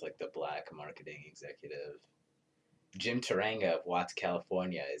one with like the black marketing executive. Jim Turanga of Watts,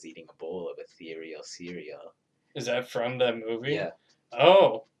 California is eating a bowl of ethereal cereal. Is that from that movie? Yeah.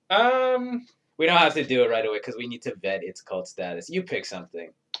 Oh. We don't have to do it right away because we need to vet its cult status. You pick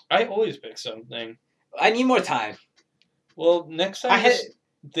something. I always pick something. I need more time. Well, next time just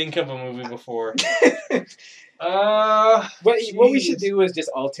think of a movie before. What we should do is just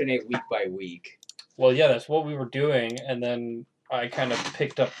alternate week by week. Well, yeah, that's what we were doing, and then I kind of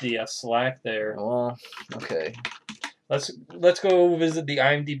picked up the slack there. Well, okay. Let's go visit the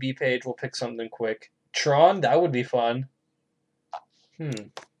IMDb page. We'll pick something quick. Tron, that would be fun.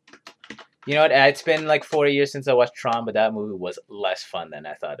 You know what? It's been like 4 years since I watched Tron, but that movie was less fun than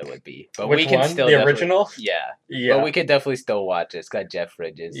I thought it would be. But Which we can one? still the original? Yeah. Yeah. But we could definitely still watch it. It's got Jeff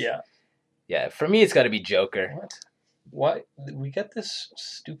Bridges. Yeah. Yeah. For me, it's got to be Joker. What? Why we get this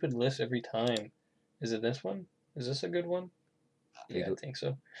stupid list every time? Is it this one? Is this a good one? Yeah, I think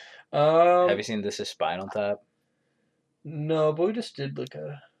so. Have you seen This Is Spinal Tap? No, but we just did like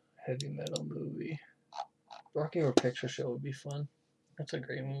a heavy metal movie. Rocky Horror Picture Show would be fun. That's a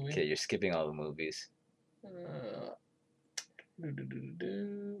great movie. Okay, you're skipping all the movies.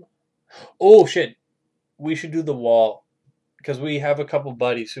 Oh shit! We should do The Wall because we have a couple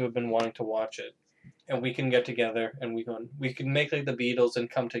buddies who have been wanting to watch it, and we can get together and we can make like the Beatles and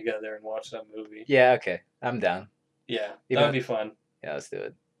come together and watch that movie. Yeah, okay, I'm down. Yeah, that'd be fun. Yeah, let's do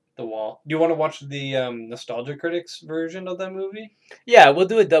it. The Wall. Do you want to watch the Nostalgia Critics version of that movie? Yeah, we'll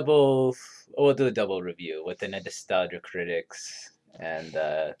do a double review with the Nostalgia Critics and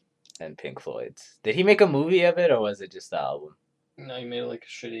Pink Floyd's. Did he make a movie of it or was it just the album? No, he made like a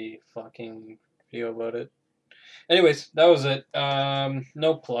shitty fucking video about it. Anyways, that was it.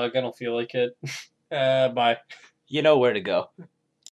 No plug. I don't feel like it. Bye. You know where to go.